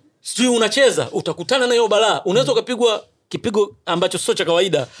 Sijui unacheza, utakutana na hiyo balaa. Unaweza ukapigwa kipigo ambacho sio cha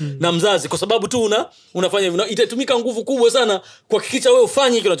kawaida na mzazi, kwa sababu tu unafanya hivyo. Itatumika nguvu kubwa sana kuhakikisha wewe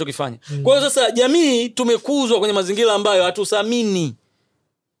ufanye kile unachokifanya. Kwa hiyo sasa jamii tumekuzwa kwenye mazingira ambayo hatuthamini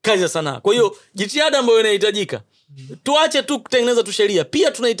kazi za sanaa. Kwa hiyo jitihada ambayo inahitajika, tuache tu kutengeneza tu sheria,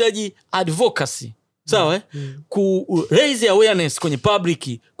 pia tunahitaji advocacy. Sawa, ku raise awareness kwenye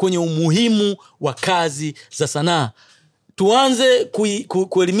public, kwenye umuhimu wa kazi za sanaa. Tuanze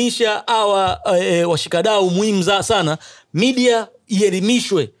kuelimisha washikadau muhimu sana. Media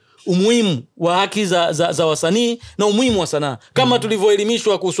ielimishwe umuhimu wa haki za wasanii na umuhimu wa sanaa. Kama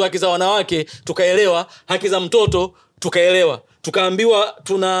tulivyoelimishwa kuhusu haki za wanawake, tukaelewa, haki za mtoto tukaelewa, tukaambiwa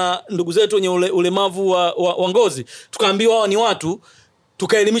tuna ndugu zetu wenye ulemavu wa ngozi, tukaambiwa hao ni watu,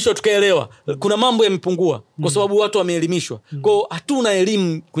 tukaelimishwa, tukaelewa. Kuna mambo yamepungua kwa sababu watu wameelimishwa. Kwa hiyo hatuna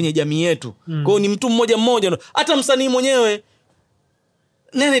elimu kwenye jamii yetu. Kwa hiyo ni mtu mmoja, hata msanii mwenyewe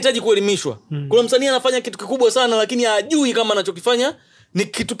naye anahitaji kuelimishwa. Kuna msanii anafanya kitu kikubwa sana, lakini hajui kama anachokifanya ni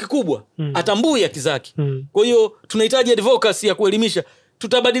kitu kikubwa, atambui haki zake. Kwa hiyo tunahitaji advocacy ya kuelimisha.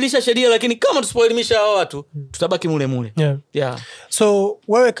 Tutabadilisha sheria, lakini kama tusipoelimisha hao watu, tutabaki mule. So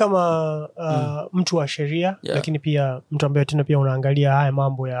wewe kama mtu wa sheria, lakini pia mtu ambaye tena pia unaangalia haya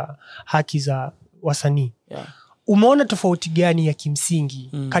mambo ya haki za wasanii, umeona tofauti gani ya kimsingi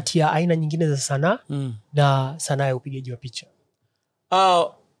kati ya aina nyingine za sanaa na sanaa ya upigaji wa picha?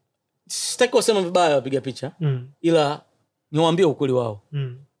 Sitaki kusema vibaya wapiga picha, ila niwaambie ukweli wao.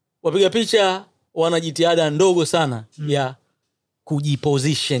 Wapiga picha wana jitihada ndogo sana ya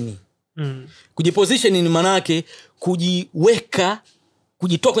kujiposition. Kujiposition ni maana yake kujiweka,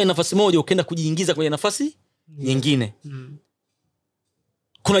 kujitoka kwenye nafasi moja ukaenda kujiingiza kwenye nafasi nyingine.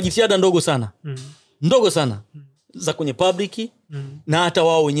 Kuna jitihada ndogo sana za kwenye public na hata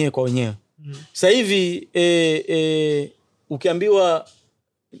wao wenyewe kwa wenyewe. Sasa hivi ukiambiwa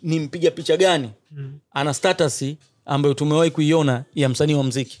ni mpiga picha gani ana status ambayo tumewahi kuiona ya msanii wa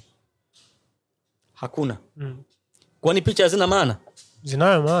muziki, hakuna. Kwani picha hazina maana?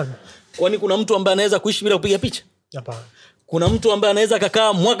 Zinayo maana. Kwani kuna mtu ambaye anaweza kuishi bila kupiga picha? Hapana. Kuna mtu ambaye anaweza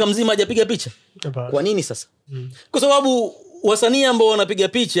kukaa mwaka mzima hajapiga picha? Hapana. Kwa nini sasa? Kwa sababu wasanii ambao wanapiga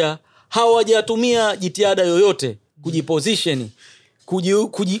picha hawajatumia jitihada yoyote kujiposition,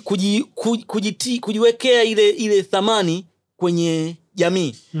 kujiwekea ile thamani kwenye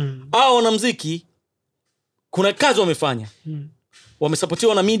jamii. Hao wanamuziki kuna kazi wamefanya.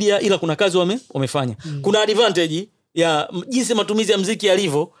 Wamesapotiwa na media, ila kuna kazi wamefanya. Kuna advantage ya jinsi matumizi ya muziki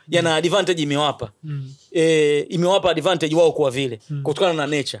yalivyo, yana advantage imewapa. Imewapa advantage wao kwa vile kutokana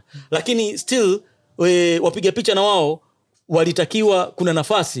na nature. Lakini still wapiga picha na wao walitakiwa kuna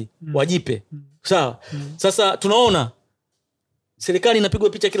nafasi wajipe. Sawa. Sasa tunaona serikali inapigwa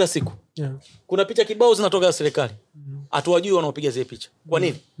picha kila siku. Kuna picha kibao zinatoka serikali. Hatuwajui wanaopiga zile picha. Kwa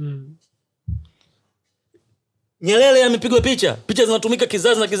nini? Nyerere amepigwa picha zinatumika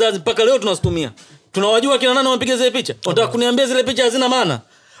kizazi na kizazi mpaka leo tunazitumia. Tunawajua kina nani wamepiga zile picha? Unataka kuniambia zile picha hazina maana?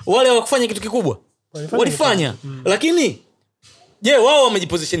 Wale hawakufanya kitu kikubwa. Walifanya. Lakini je, wao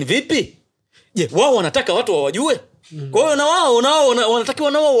wamejiposition vipi? Je, wao wanataka watu wawajue? Kwa hiyo na wao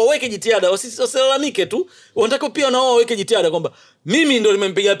wanatakiwa nao waweke jitihada, wasilalamike tu. Wanataka pia nao waweke jitihada kwamba mimi ndo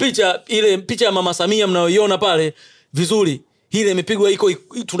nimempiga picha, ile picha ya Mama Samia mnayoiona pale vizuri. Ile imepigwa iko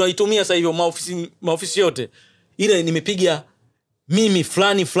tunaitumia sasa hivi maofisi yote. Ile nimepiga mimi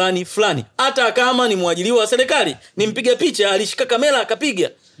fulani. Hata kama ni mwajiriwa wa serikali, nimpiga picha, alishika kamera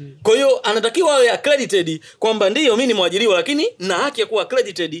akapiga. Kwa hiyo anatakiwa awe accredited kwamba ndio mimi ni mwajiriwa, lakini na haki ya kuwa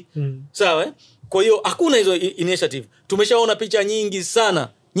accredited. Sawa? Kwa hiyo hakuna hizo initiative. Tumeshaona picha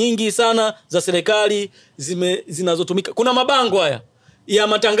nyingi sana za serikali zinazotumika. Kuna mabango haya ya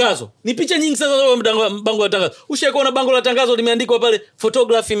matangazo. Ni picha nyingi sana za bango la tangazo. Ushakuona bango la tangazo limeandikwa pale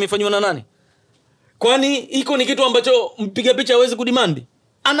photography imefanywa na nani? Kwani iko ni kitu ambacho mpiga picha hawezi kudemand?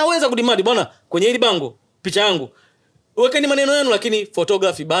 Anaweza kudemand, bwana, kwenye hili bango picha yangu wekeni maneno yenu, lakini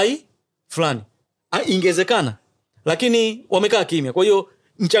photography by fulani. Ingewezekana. Lakini wamekaa kimya. Kwa hiyo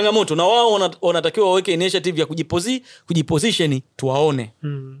mchangamoto na wao wanatakiwa waweke initiative ya kujiposition tuwaone.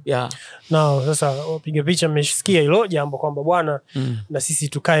 Nao sasa wapiga picha mmesikia hilo jambo kwamba bwana na sisi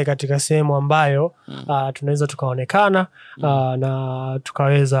tukae katika sehemu ambayo tunaweza tukaonekana na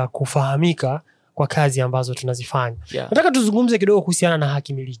tukaweza kufahamika kwa kazi ambazo tunazifanya. Nataka tuzungumze kidogo kuhusiana na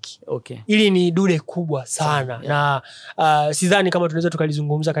haki miliki. Ili ni dude kubwa sana. Na sidhani kama tunaweza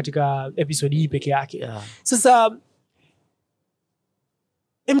tukalizungumza katika episode hii peke yake. Sasa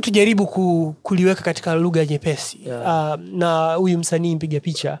tujaribu kuliweka katika lugha nyepesi. Na huyu msanii mpiga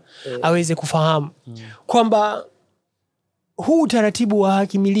picha aweze kufahamu kwamba huu utaratibu wa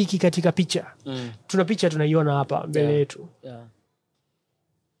haki miliki katika picha. Tuna picha tunaiona hapa mbele yetu.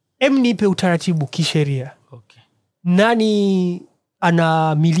 Nipe utaratibu kisheria. Nani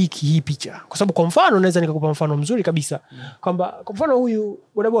anamiliki hii picha? Kwa sababu kwa mfano naweza nikakupa mfano mzuri kabisa kwamba kwa mfano huyu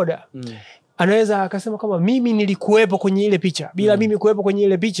bodaboda anaweza akasema kama mimi nilikuwepo kwenye ile picha. Bila mimi kuwepo kwenye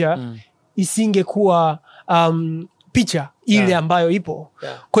ile picha isingekuwa picha ile ambayo ipo. Kwa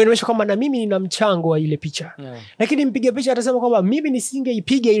hiyo inaonyesha kwamba na mimi nina mchango wa ile picha. Lakini mpiga picha atasema kwamba mimi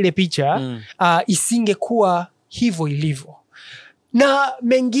nisingeipiga ile picha isingekuwa hivyo ilivyo. Na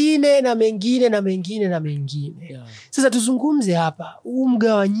mengine. Sasa tuzungumze hapa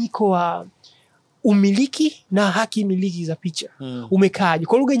mgawanyiko wa umiliki na haki miliki za picha. Umekaaje?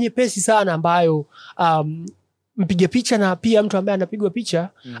 Kwa lugha nyepesi sana ambayo mpiga picha na pia mtu ambaye anapigwa picha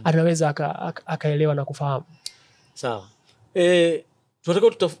anaweza akaelewa na kufahamu. Sawa.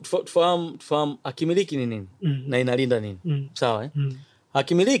 Tunataka tufahamu haki miliki ni nini na inalinda nini. Sawa?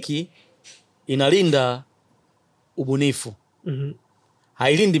 Haki miliki inalinda ubunifu.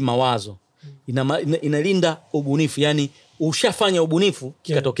 Hailindi mawazo. Inalinda ubunifu. Yani ushafanya ubunifu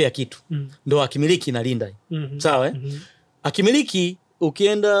kikatokea kitu. Ndio hakimiliki inalinda. Sawa? Hakimiliki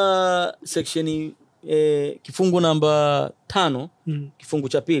ukienda section kifungu namba 5 kifungu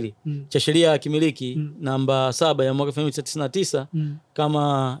cha pili cha sheria ya hakimiliki namba 7 ya mwaka 1999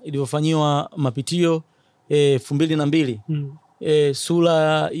 kama ilivyofanywa mapitio 2002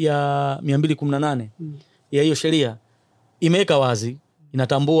 sura ya 218 ya hiyo sheria imeweka wazi,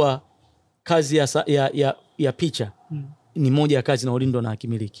 inatambua kazi ya picha ni moja ya kazi inayolindwa na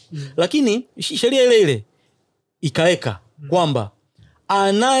hakimiliki. Lakini sheria ile ikaweka kwamba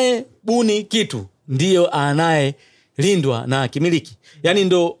anayebuni kitu ndiyo anayelindwa na hakimiliki. Yani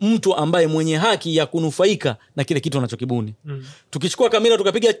ndo mtu ambaye mwenye haki ya kunufaika na kile kitu anachokibuni. Tukichukua kamera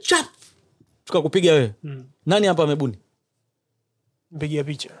tukapiga chap tukakupiga wewe. Nani hapa amebuni? Mpiga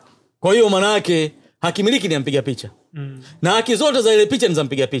picha. Kwa hiyo maana yake hakimiliki ni mpiga picha. Na haki zote za ile picha ni za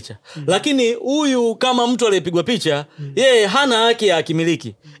mpiga picha. Lakini huyu kama mtu aliyepigwa picha, yeye hana haki ya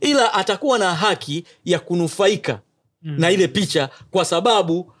hakimiliki, ila atakuwa na haki ya kunufaika na ile picha kwa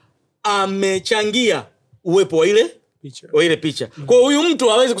sababu amechangia uwepo wa ile wa ile picha. Kwa huyu mtu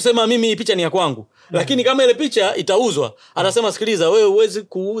hawezi kusema mimi picha ni ya kwangu. Lakini kama ile picha itauzwa, atasema sikiliza, wewe huwezi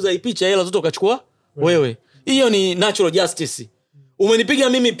kuuza hii picha, hela zote ukachukua wewe. Hiyo ni natural justice. Umenipiga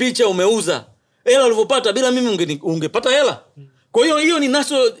mimi picha, umeuza. Hela ulivyopata bila mimi ungepata hela. Kwa hiyo ni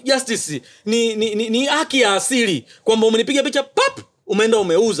natural justice. Ni haki ya asili kwamba umenipiga picha pap, umeenda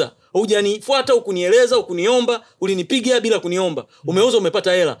umeuza. Hujanifuata, ukunieleza, ukuniomba, ulinipiga bila kuniomba. Umeuza,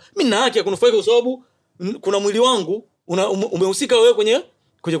 umepata hela. Mimi nina haki ya kunufaika kwa sababu kuna mwili wangu umehusika wewe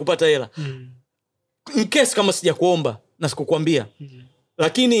kwenye kupata hela. In case kama sijakuomba na sikukwambia.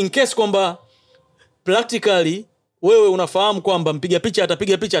 Lakini in case kwamba practically wewe unafahamu kwamba mpiga picha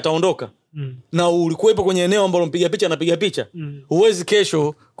atapiga picha ataondoka. Na ulikuwepo kwenye eneo ambalo mpiga picha anapiga picha. Huwezi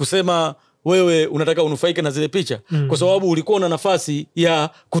kesho kusema wewe unataka unufaike na zile picha kwa sababu ulikuwa na nafasi ya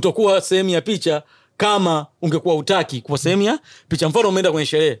kutokuwa sehemu ya picha kama ungekuwa utaki kwa sehemu ya picha. Mfano umeenda kwenye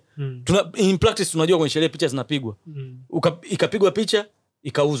sherehe. In practice tunajua kwenye sherehe picha zinapigwa. Ikapigwa picha,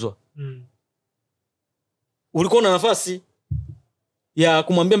 ikauzwa. Ulikuwa na nafasi ya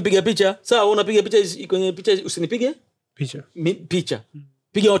kumwambia mpiga picha, sawa unapiga picha kwenye picha usinipige picha.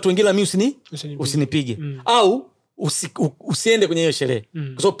 Piga watu wengine mimi usinipige. Au usiende kwenye hiyo sherehe.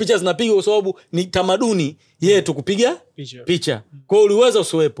 Kwa sababu picha zinapigwa kwa sababu ni tamaduni yetu kupiga picha. Kwa hiyo uliweza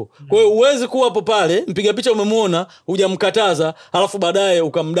usiwepo. Kwa hiyo uweze kuwa hapo pale, mpiga picha umemuona, hujamkataza, alafu baadaye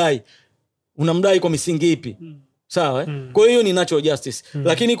ukamdai. Unamdai kwa misingi ipi? Sawa Kwa hiyo ni natural justice.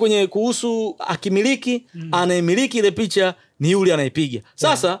 Lakini kwenye kuhusu akimiliki, anayemiliki ile picha ni yule anayepiga.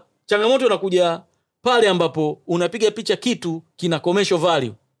 Sasa changamoto inakuja pale ambapo unapiga picha kitu kina commercial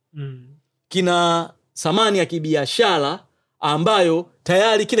value. Kina thamani ya kibiashara ambayo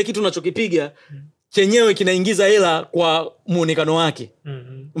tayari kile kitu unachokipiga chenyewe kinaingiza hela kwa muonekano wake.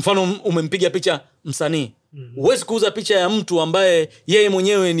 Mfano umempiga picha msanii. Huwezi kuuza picha ya mtu ambaye yeye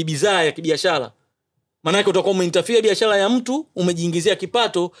mwenyewe ni bidhaa ya kibiashara. Maana yake utakuwa umeinterfere biashara ya mtu, umejiingizia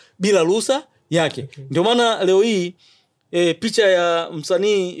kipato bila ruhusa yake. Ndio maana leo hii picha ya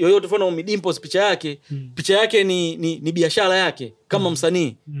msanii yoyote, mfano Dimples picha yake ni biashara yake kama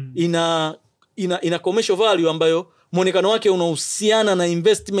msanii. Ina commercial value ambayo muonekano wake unahusiana na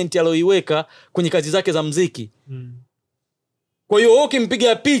investment aliyoiweka kwenye kazi zake za muziki. Kwa hiyo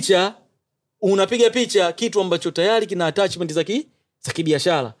ukimpiga picha, unapiga picha kitu ambacho tayari kina attachment za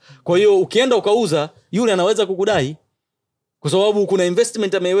kibiashara. Kwa hiyo ukienda ukauza, yule anaweza kukudai kwa sababu kuna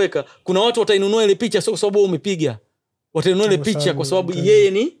investment ameiweka. Kuna watu watainunua ile picha sio kwa sababu umepiga. Watainunua ile picha kwa sababu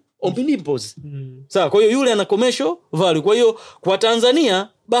yeye ni Dimples. Sawa, kwa hiyo yule ana commercial value. Kwa hiyo kwa Tanzania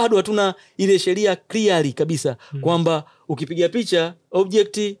bado hatuna ile sheria clearly kabisa kwamba ukipiga picha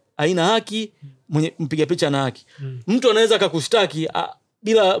object haina haki, mwenye mpiga picha ana haki. Mtu anaweza akakushtaki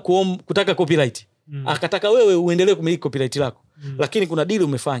bila kutaka copyright. Akataka wewe uendelee kumiliki copyright lako. Lakini kuna deal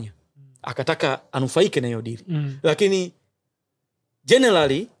umefanya. Akataka anufaike na hiyo deal. Lakini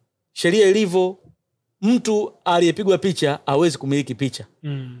generally sheria ilivyo, mtu aliyepigwa picha hawezi kumiliki picha.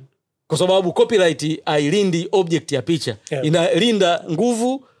 Kwa sababu copyright hailindi object ya picha. Inalinda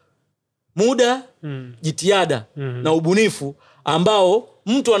nguvu, muda, jitihada na ubunifu ambao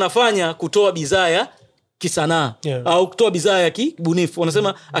mtu anafanya kutoa bidhaa ya kisanaa au kutoa bidhaa ya kibunifu.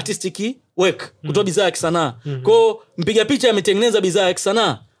 Wanasema artistic work, kutoa bidhaa ya kisanaa. Kwa hiyo mpiga picha ametengeneza bidhaa ya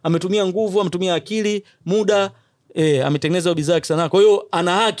kisanaa, ametumia nguvu, ametumia akili, muda, ametengeneza bidhaa ya kisanaa. Kwa hiyo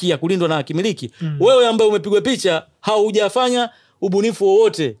ana haki ya kulindwa na hakimiliki. Wewe ambaye umepigwa picha haujafanya ubunifu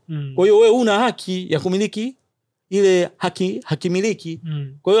wowote. Kwa hiyo wewe una haki ya kumiliki ile hakimiliki.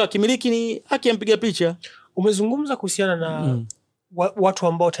 Kwa hiyo hakimiliki ni haki ya mpiga picha. Umezungumza kuhusiana na watu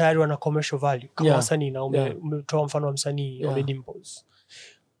ambao tayari wana commercial value kama wasanii na umetoa mfano wa msanii Dimples.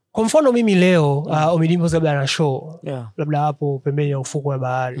 Kwa mfano mimi leo Dimples labda ana show labda hapo pembeni ya ufuko wa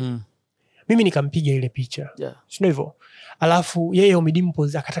bahari. Mimi nikampiga ile picha. Sio hivyo? Alafu yeye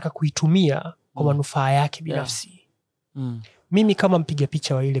Dimples akataka kuitumia kwa manufaa yake binafsi. Mimi kama mpiga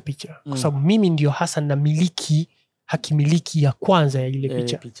picha wa ile picha, kwa sababu mimi ndio hasa na hakimiliki ya kwanza ya ile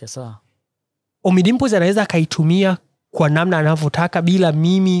picha. Sawa. Dimples anaweza akaitumia kwa namna anavyotaka bila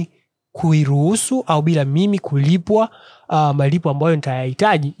mimi kuiruhusu au bila mimi kulipwa malipo ambayo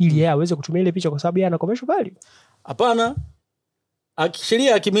nitayahitaji ili yeye aweze kutumia ile picha kwa sababu yeye ana commercial value. Hapana.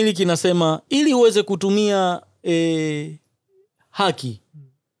 Sheria ya kimiliki inasema ili uweze kutumia haki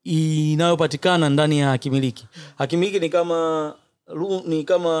inayopatikana ndani ya hakimiliki. Hakimiliki ni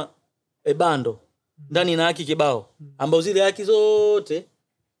kama bando ndani na haki kibao ambao zile haki zote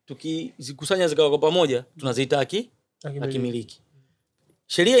tukizikusanya zikawa kwa pamoja tunaziita hakimiliki.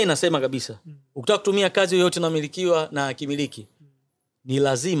 Sheria inasema kabisa ukitaka kutumia kazi yoyote inayomilikiwa na hakimiliki ni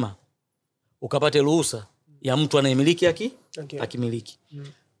lazima ukapate ruhusa ya mtu anayemiliki hakimiliki.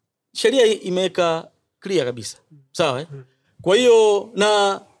 Sheria imeweka clear kabisa. Sawa Kwa hiyo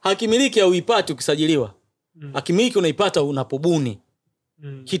na hakimiliki hauipati ukisajiliwa. Hakimiliki unaipata unapobuni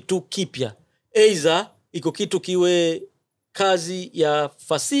kitu kipya. Aidha iko kitu kiwe kazi ya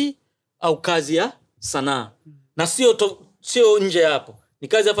fasihi au kazi ya sanaa. Na sio nje hapo. Ni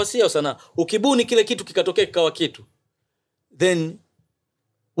kazi ya fasihi au sanaa. Ukibuni kile kitu kikatokea kikawa kitu, then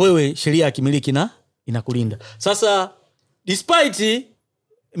wewe sheria ya kimiliki na inakulinda. Sasa despite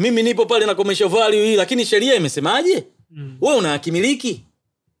mimi nipo pale na commercial value hii, lakini sheria imesemaje? Wewe una hakimiliki.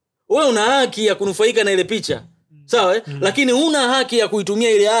 Wewe una haki ya kunufaika na ile picha. Sawa Lakini huna haki ya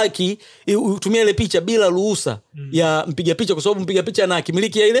kuitumia ile haki, utumia ile picha bila ruhusa ya mpiga picha, kwa sababu mpiga picha ana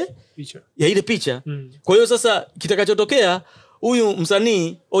hakimiliki ya ile picha. Ya ile picha. Kwa hiyo sasa kitakachotokea, huyu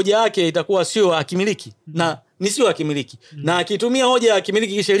msanii hoja yake itakuwa sio hakimiliki na ni sio hakimiliki. Na akitumia hoja ya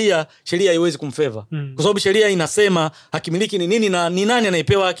hakimiliki kisheria, sheria haiwezi kumfavor. Kwa sababu sheria inasema hakimiliki ni nini na ni nani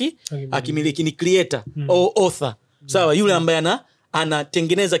anayepewa hakimiliki, ni creator au author. Sawa Yule ambaye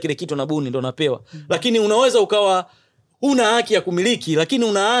anatengeneza kile kitu na buni ndo anapewa. Lakini unaweza ukawa una haki ya kumiliki, lakini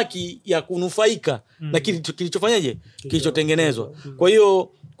una haki ya kunufaika na kilichofanyaje, kilichotengenezwa. Kwa hiyo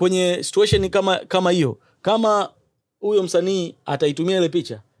kwenye situation kama hiyo, kama huyo msanii ataitumia ile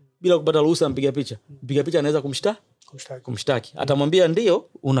picha bila kupata ruhusa mpiga picha anaweza kumshtaki. Atamwambia ndio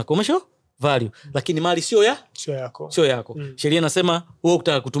una commercial value, lakini mali sio yako. Sheria inasema wewe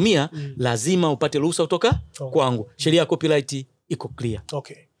ukitaka kutumia lazima upate ruhusa kutoka kwangu. Sheria ya copyright iko clear.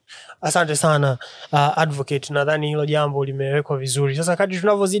 Okay. Asante sana advocate, nadhani hilo jambo limewekwa vizuri. Sasa kadri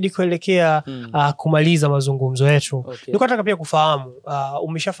tunavyozidi kuelekea kumaliza mazungumzo yetu, niko nataka pia kufahamu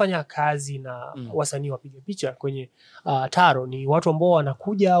umeshafanya kazi na wasanii wapiga picha kwenye TARO. Ni watu ambao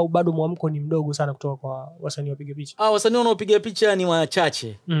wanakuja au bado mwamko ni mdogo sana kutoka kwa wasanii wapiga picha? Wasanii wanaopiga picha ni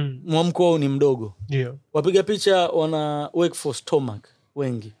wachache. Mwamko wao ni mdogo. Ndio. Wapiga picha wana work for stomach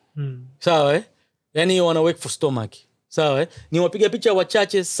wengi. Sawa Yani wana work for stomach. Sawa Ni wapiga picha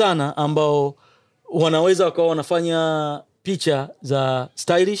wachache sana ambao wanaweza wakawa wanafanya picha za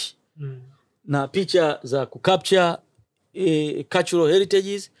stylish na picha za kucapture cultural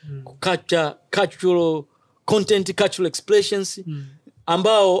heritages, kucapture cultural content, cultural expressions,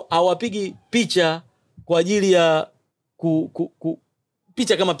 ambao hawapigi picha kwa ajili ya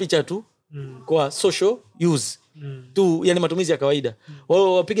picha kama picha tu kwa social use tu, yani matumizi ya kawaida.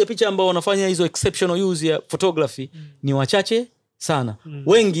 Wao wapiga picha ambao wanafanya hizo exceptional use ya photography ni wachache sana.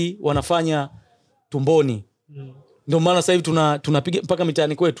 Wengi wanafanya tumboni. Ndio maana sasa hivi tunapiga mpaka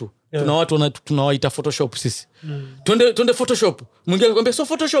mitaani kwetu. Tuna watu tunawaita Photoshop sisi. Twende Photoshop. Mwingine anakuambia so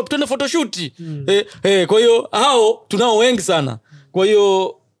Photoshop, twende photoshoot. Kwa hiyo hao tunao wengi sana. Kwa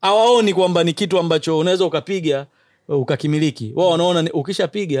hiyo hawaoni kwamba ni kitu ambacho unaweza ukapiga ukakimiliki. Wao wanaona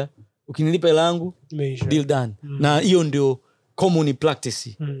ukishapiga ukinilipa hela yangu deal done. Na hiyo ndio common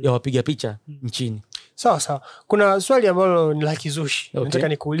practice ya wapiga picha nchini. Sawa. Kuna swali ambalo ni la kizushi. Nataka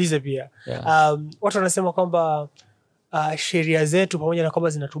nikuulize pia. Watu wanasema kwamba sheria zetu pamoja na kwamba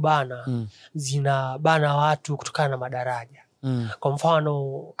zinatubana, zinabana watu kutokana na madaraja. Kwa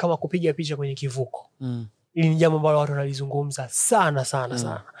mfano kama kupiga picha kwenye kivuko. Hili ni jambo ambalo watu wanalizungumza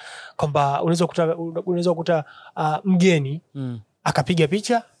sana. Kwamba unaweza kukuta mgeni akapiga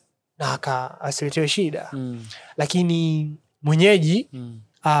picha na asiletewe shida. Lakini mwenyeji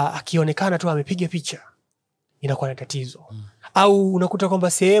akionekana tu amepiga picha inakuwa na tatizo. Au unakuta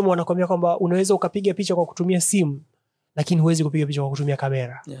kwamba sehemu wanakuambia kwamba unaweza ukapiga picha kwa kutumia simu lakini huwezi kupiga picha kwa kutumia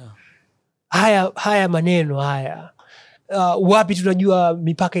kamera. Haya maneno haya, wapi tunajua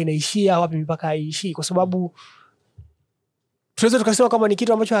mipaka inaishia, wapi mipaka haishii? Kwa sababu tunaweza tukasema kama ni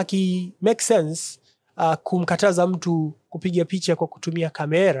kitu ambacho haki make sense kumkataza mtu kupiga picha kwa kutumia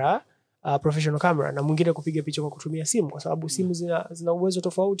kamera, professional camera, na mwingine kupiga picha kwa kutumia simu, kwa sababu simu zina uwezo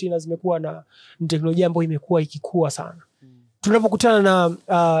tofauti na zimekuwa na teknolojia ambayo imekuwa ikikua sana. Tunapokutana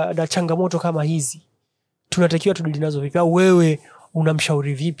na changamoto kama hizi, tunatakiwa tudili nazo vipi? Au wewe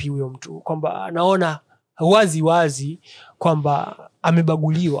unamshauri vipi huyo mtu kwamba anaona wazi kwamba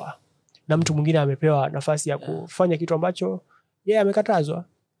amebaguliwa na mtu mwingine amepewa nafasi ya kufanya kitu ambacho yeye amekatazwa?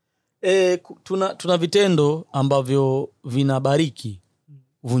 Tuna vitendo ambavyo vinabariki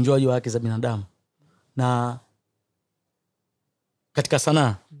uvunjwaji wa haki za binadamu, na katika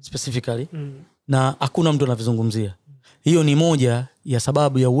sanaa specifically, na hakuna mtu anavizungumzia. Hiyo ni moja ya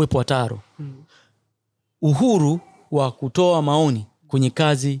sababu ya uwepo wa TARO. Uhuru wa kutoa maoni kwenye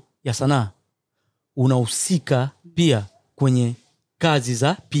kazi ya sanaa unahusika pia kwenye kazi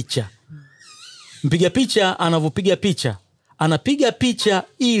za picha. Mpiga picha anavyopiga picha, anapiga picha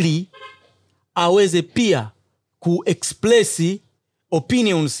ili aweze pia kuexpress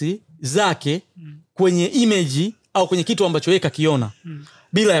opinions zake kwenye image au kwenye kitu ambacho yeye kakiona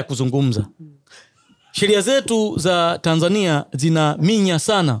bila ya kuzungumza. sheria zetu za Tanzania zinaminya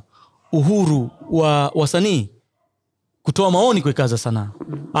sana uhuru wa wasanii kutoa maoni kwa kazi za sanaa,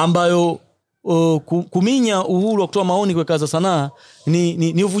 ambayo kuminya uhuru wa kutoa maoni kwa kazi za sanaa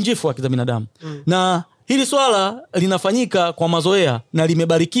ni uvunjifu wa haki za binadamu. Na hili swala linafanyika kwa mazoea na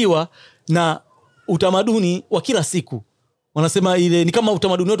limebarikiwa na utamaduni wa kila siku. Wanasema ile ni kama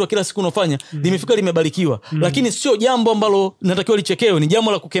utamaduni wetu wa kila siku unafanya, limefika limebarikiwa. Lakini sio jambo ambalo linatakiwa lichekewe, ni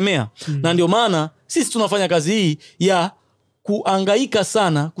jambo la kukemea. Na ndio maana sisi tunafanya kazi hii ya kuangaika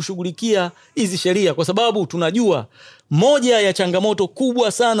sana kushughulikia hizi sheria, kwa sababu tunajua moja ya changamoto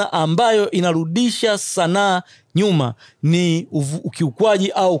kubwa sana ambayo inarudisha sanaa nyuma ni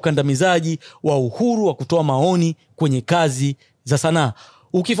ukiukwaji au ukandamizaji wa uhuru wa kutoa maoni kwenye kazi za sanaa.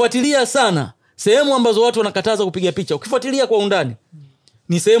 Ukifuatilia sana sehemu ambazo watu wanakataza kupiga picha, ukifuatilia kwa undani,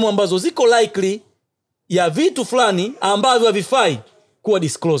 ni sehemu ambazo ziko likely ya vitu fulani ambavyo havifai kuwa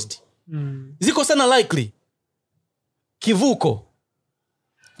disclosed. Ziko sana likely. Kivuko.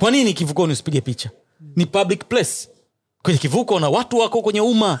 Kwa nini kivukoni usipige picha? Ni public place. Kwenye kivuko na watu wako kwenye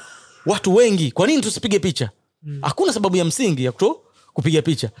umma, watu wengi. Kwa nini tusipige picha? Hakuna sababu ya msingi ya kupiga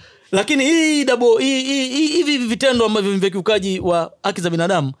picha. Lakini hivi vitendo ambavyo vimekiukaji wa haki za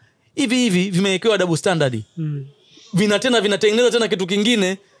binadamu, hivi vimewekewa double standard. Vinatengeneza tena kitu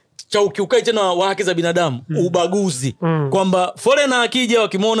kingine cha ukiukaji tena wa haki za binadamu, ubaguzi. Kwamba foreigner akija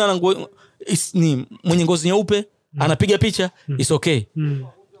wakimwona ni mwenye ngozi nyeupe anapiga picha, it's okay.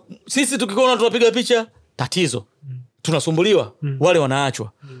 Sisi tukikona tunapiga picha, tatizo. Tunasumbuliwa, wale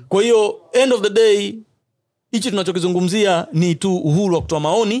wanaachwa. Kwa hiyo end of the day, hichi tunachokizungumzia ni tu uhuru wa kutoa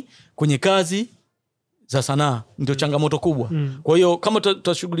maoni kwenye kazi za sanaa, ndio changamoto kubwa. Kwa hiyo kama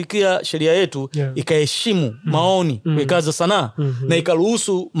tutashughulikia sheria yetu ikaheshimu maoni kwenye kazi za sanaa, na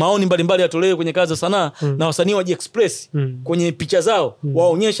ikaruhusu maoni mbalimbali yatolewe kwenye kazi za sanaa, na wasanii wajiexpress kwenye picha zao,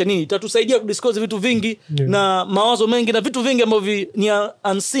 waonyeshe nini, itatusaidia kudiscuss vitu vingi na mawazo mengi na vitu vingi ambavyo ni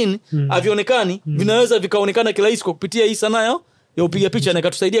unseen, havionekani, vinaweza vikaonekana kirahisi kwa kupitia hii sanaa ya upiga picha, na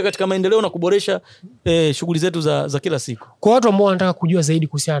ikatusaidia katika maendeleo na kuboresha shughuli zetu za kila siku. Kwa watu ambao wanataka kujua zaidi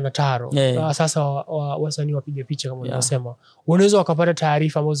kuhusiana na TARO, sasa wasanii wapiga picha kama unasema, wanaweza wakapata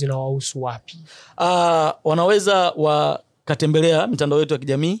taarifa ambazo zinawahusu wapi? Wanaweza wakatembelea mitandao yetu ya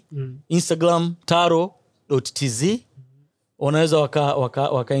kijamii, Instagram taro.tz, wanaweza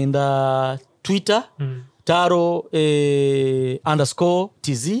wakaenda Twitter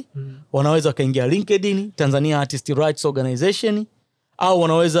TARO_TZ, wanaweza wakaingia LinkedIn Tanzania Artist Rights Organization, au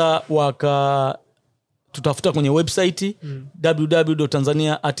wanaweza tutafuta kwenye website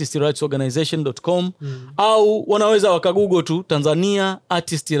www.tanzaniaartistrightsorganization.com, au wanaweza wakagoogle tu Tanzania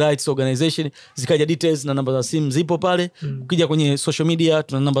Artist Rights Organization, zikaja details na namba za simu zipo pale. Ukija kwenye social media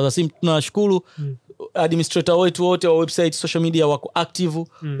tuna namba za simu. Tunashukuru administrator wetu wote wa website, social media wako active.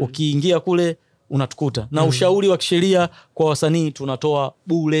 Ukiingia kule unatukuta. Na ushauri wa kisheria kwa wasanii tunatoa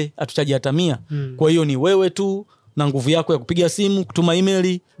bure, hatuchaji hata 100. Kwa hiyo ni wewe tu na nguvu yako ya kupiga simu, kutuma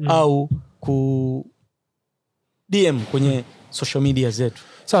email au DM kwenye social media zetu.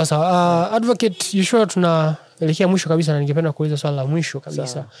 Sawa. Advocate Joshua, tunaelekea mwisho kabisa, na ningependa kuuliza swali la mwisho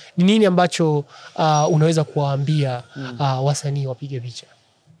kabisa. Ni nini ambacho unaweza kuwaambia wasanii wapige picha?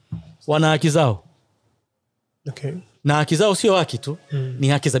 Wana haki zao. Okay. Na haki zao sio haki tu, ni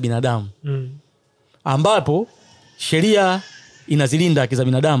haki za binadamu. Ambapo sheria inazilinda haki za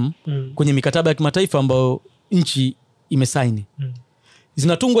binadamu kwenye mikataba ya kimataifa ambayo nchi imesaini.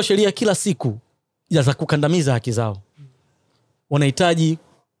 Zinatungwa sheria kila siku za kukandamiza haki zao. Wanahitaji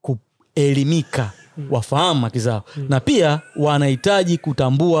kuelimika, wafahamu haki zao. Na pia wanahitaji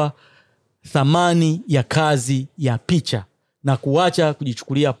kutambua thamani ya kazi ya picha na kuacha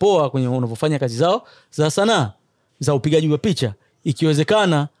kujichukulia poa kwenye wanapofanya kazi zao za sanaa za upigaji wa picha.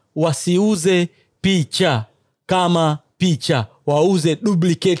 Ikiwezekana wasiuze picha kama picha, wauze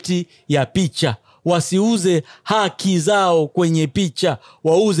duplicate ya picha. Wasiuze haki zao kwenye picha,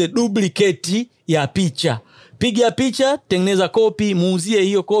 wauze duplicate ya picha. Piga picha, tengeneza copy, muuzie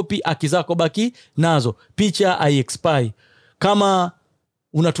hiyo copy, haki zako baki nazo. Picha hai-expire. Kama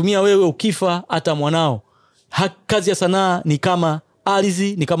unatumia wewe, ukifa hata mwanao. Kazi ya sanaa ni kama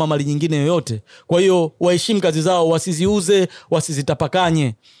ardhi, ni kama mali nyingine yoyote. Kwa hiyo waheshimu kazi zao, wasiziuze,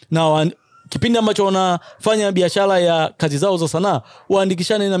 wasizitapakanye. Na kipindi ambacho wanafanya biashara ya kazi zao za sanaa,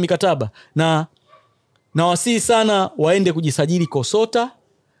 waandikishane na mikataba. Na wasihi sana waende kujisajili KOSOTA.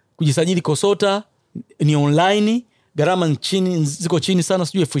 Kujisajili KOSOTA ni online, gharama ziko chini sana,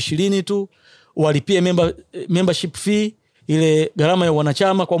 sijui 20,000 tu. Walipie membership fee, ile gharama ya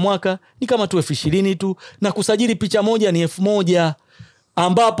wanachama kwa mwaka ni kama tu 20,000 tu, na kusajili picha moja ni 1,000.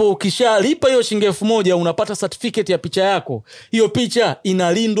 ambapo ukishalipa hiyo shilingi 1000 unapata certificate ya picha yako. Hiyo picha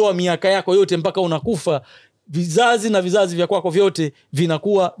inalindwa miaka yako yote mpaka unakufa. Vizazi na vizazi vya kwako vyote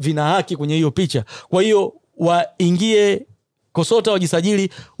vinakuwa vina haki kwenye hiyo picha. Kwa hiyo waingie KOSOTA,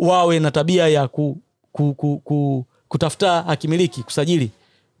 wajisajili, wawe na tabia ya kutafuta hakimiliki, kusajili,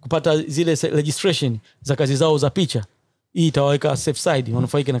 kupata zile registration za kazi zao za picha. Hii itawaweka safe side,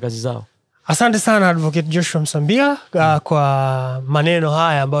 wanufaike na kazi zao. Asante sana Adv Joshua Msambila kwa maneno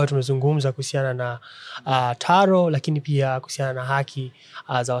haya ambayo tumezungumza kuhusiana na TARO, lakini pia kuhusiana na haki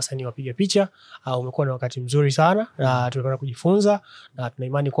za wasanii wapiga picha. Umekuwa na wakati mzuri sana na tulikuwa kujifunza, na tuna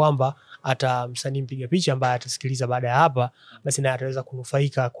imani kwamba hata msanii mpiga picha ambaye atasikiliza baada ya hapa, basi naye ataweza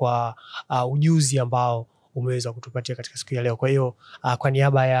kunufaika kwa ujuzi ambao umeweza kutupatia katika siku ya leo. Kwa hiyo kwa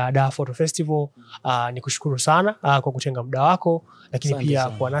niaba ya Dar Photo Festival nikushukuru sana kwa kutenga muda wako, lakini pia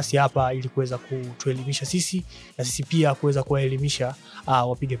kwa nasi hapa ili kuweza kutuelimisha sisi na sisi pia kuweza kuwaelimisha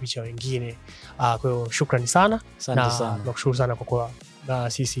wapiga picha wengine. Kwa hiyo shukrani sana. Nakushukuru sana kwa kuwa na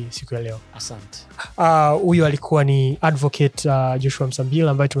sisi siku ya leo. Asante. Huyu alikuwa ni Advocate Joshua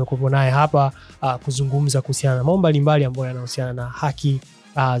Msambila ambaye tumekuwa naye hapa kuzungumza kuhusiana na mambo mbalimbali ambayo yanahusiana na haki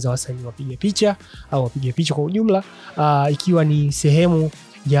za wasanii wapiga picha au wapiga picha kwa ujumla, ikiwa ni sehemu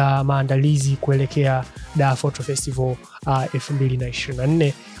ya maandalizi kuelekea Dar Photo Festival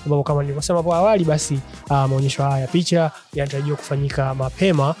 2024, ambapo kama nilivyosema hapo awali, basi maonyesho haya ya picha yanatarajiwa kufanyika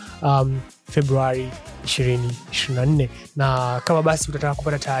mapema Februari 2024. Na kama basi utataka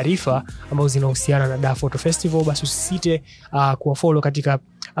kupata taarifa ambazo zinahusiana na Dar Photo Festival, basi usisite kuwafollow katika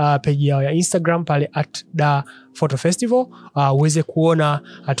page yao ya Instagram pale @DarPhotoFestival, uweze kuona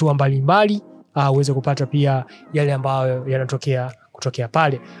hatua mbalimbali, uweze kupata pia yale ambayo yanatokea kutokea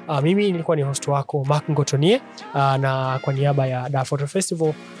pale. Mimi nilikuwa ni host wako Mark Ngotonie, na kwa niaba ya Dar Photo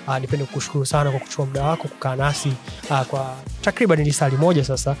Festival nipende kukushukuru sana kwa kuchukua muda wako kukaa nasi kwa takriban lisali moja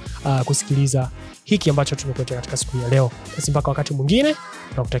sasa kusikiliza hiki ambacho tumekuletea katika siku ya leo. Basi mpaka wakati mwingine,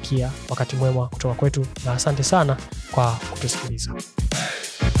 tunakutakia wakati mwema kutoka kwetu, na asante sana kwa kutusikiliza.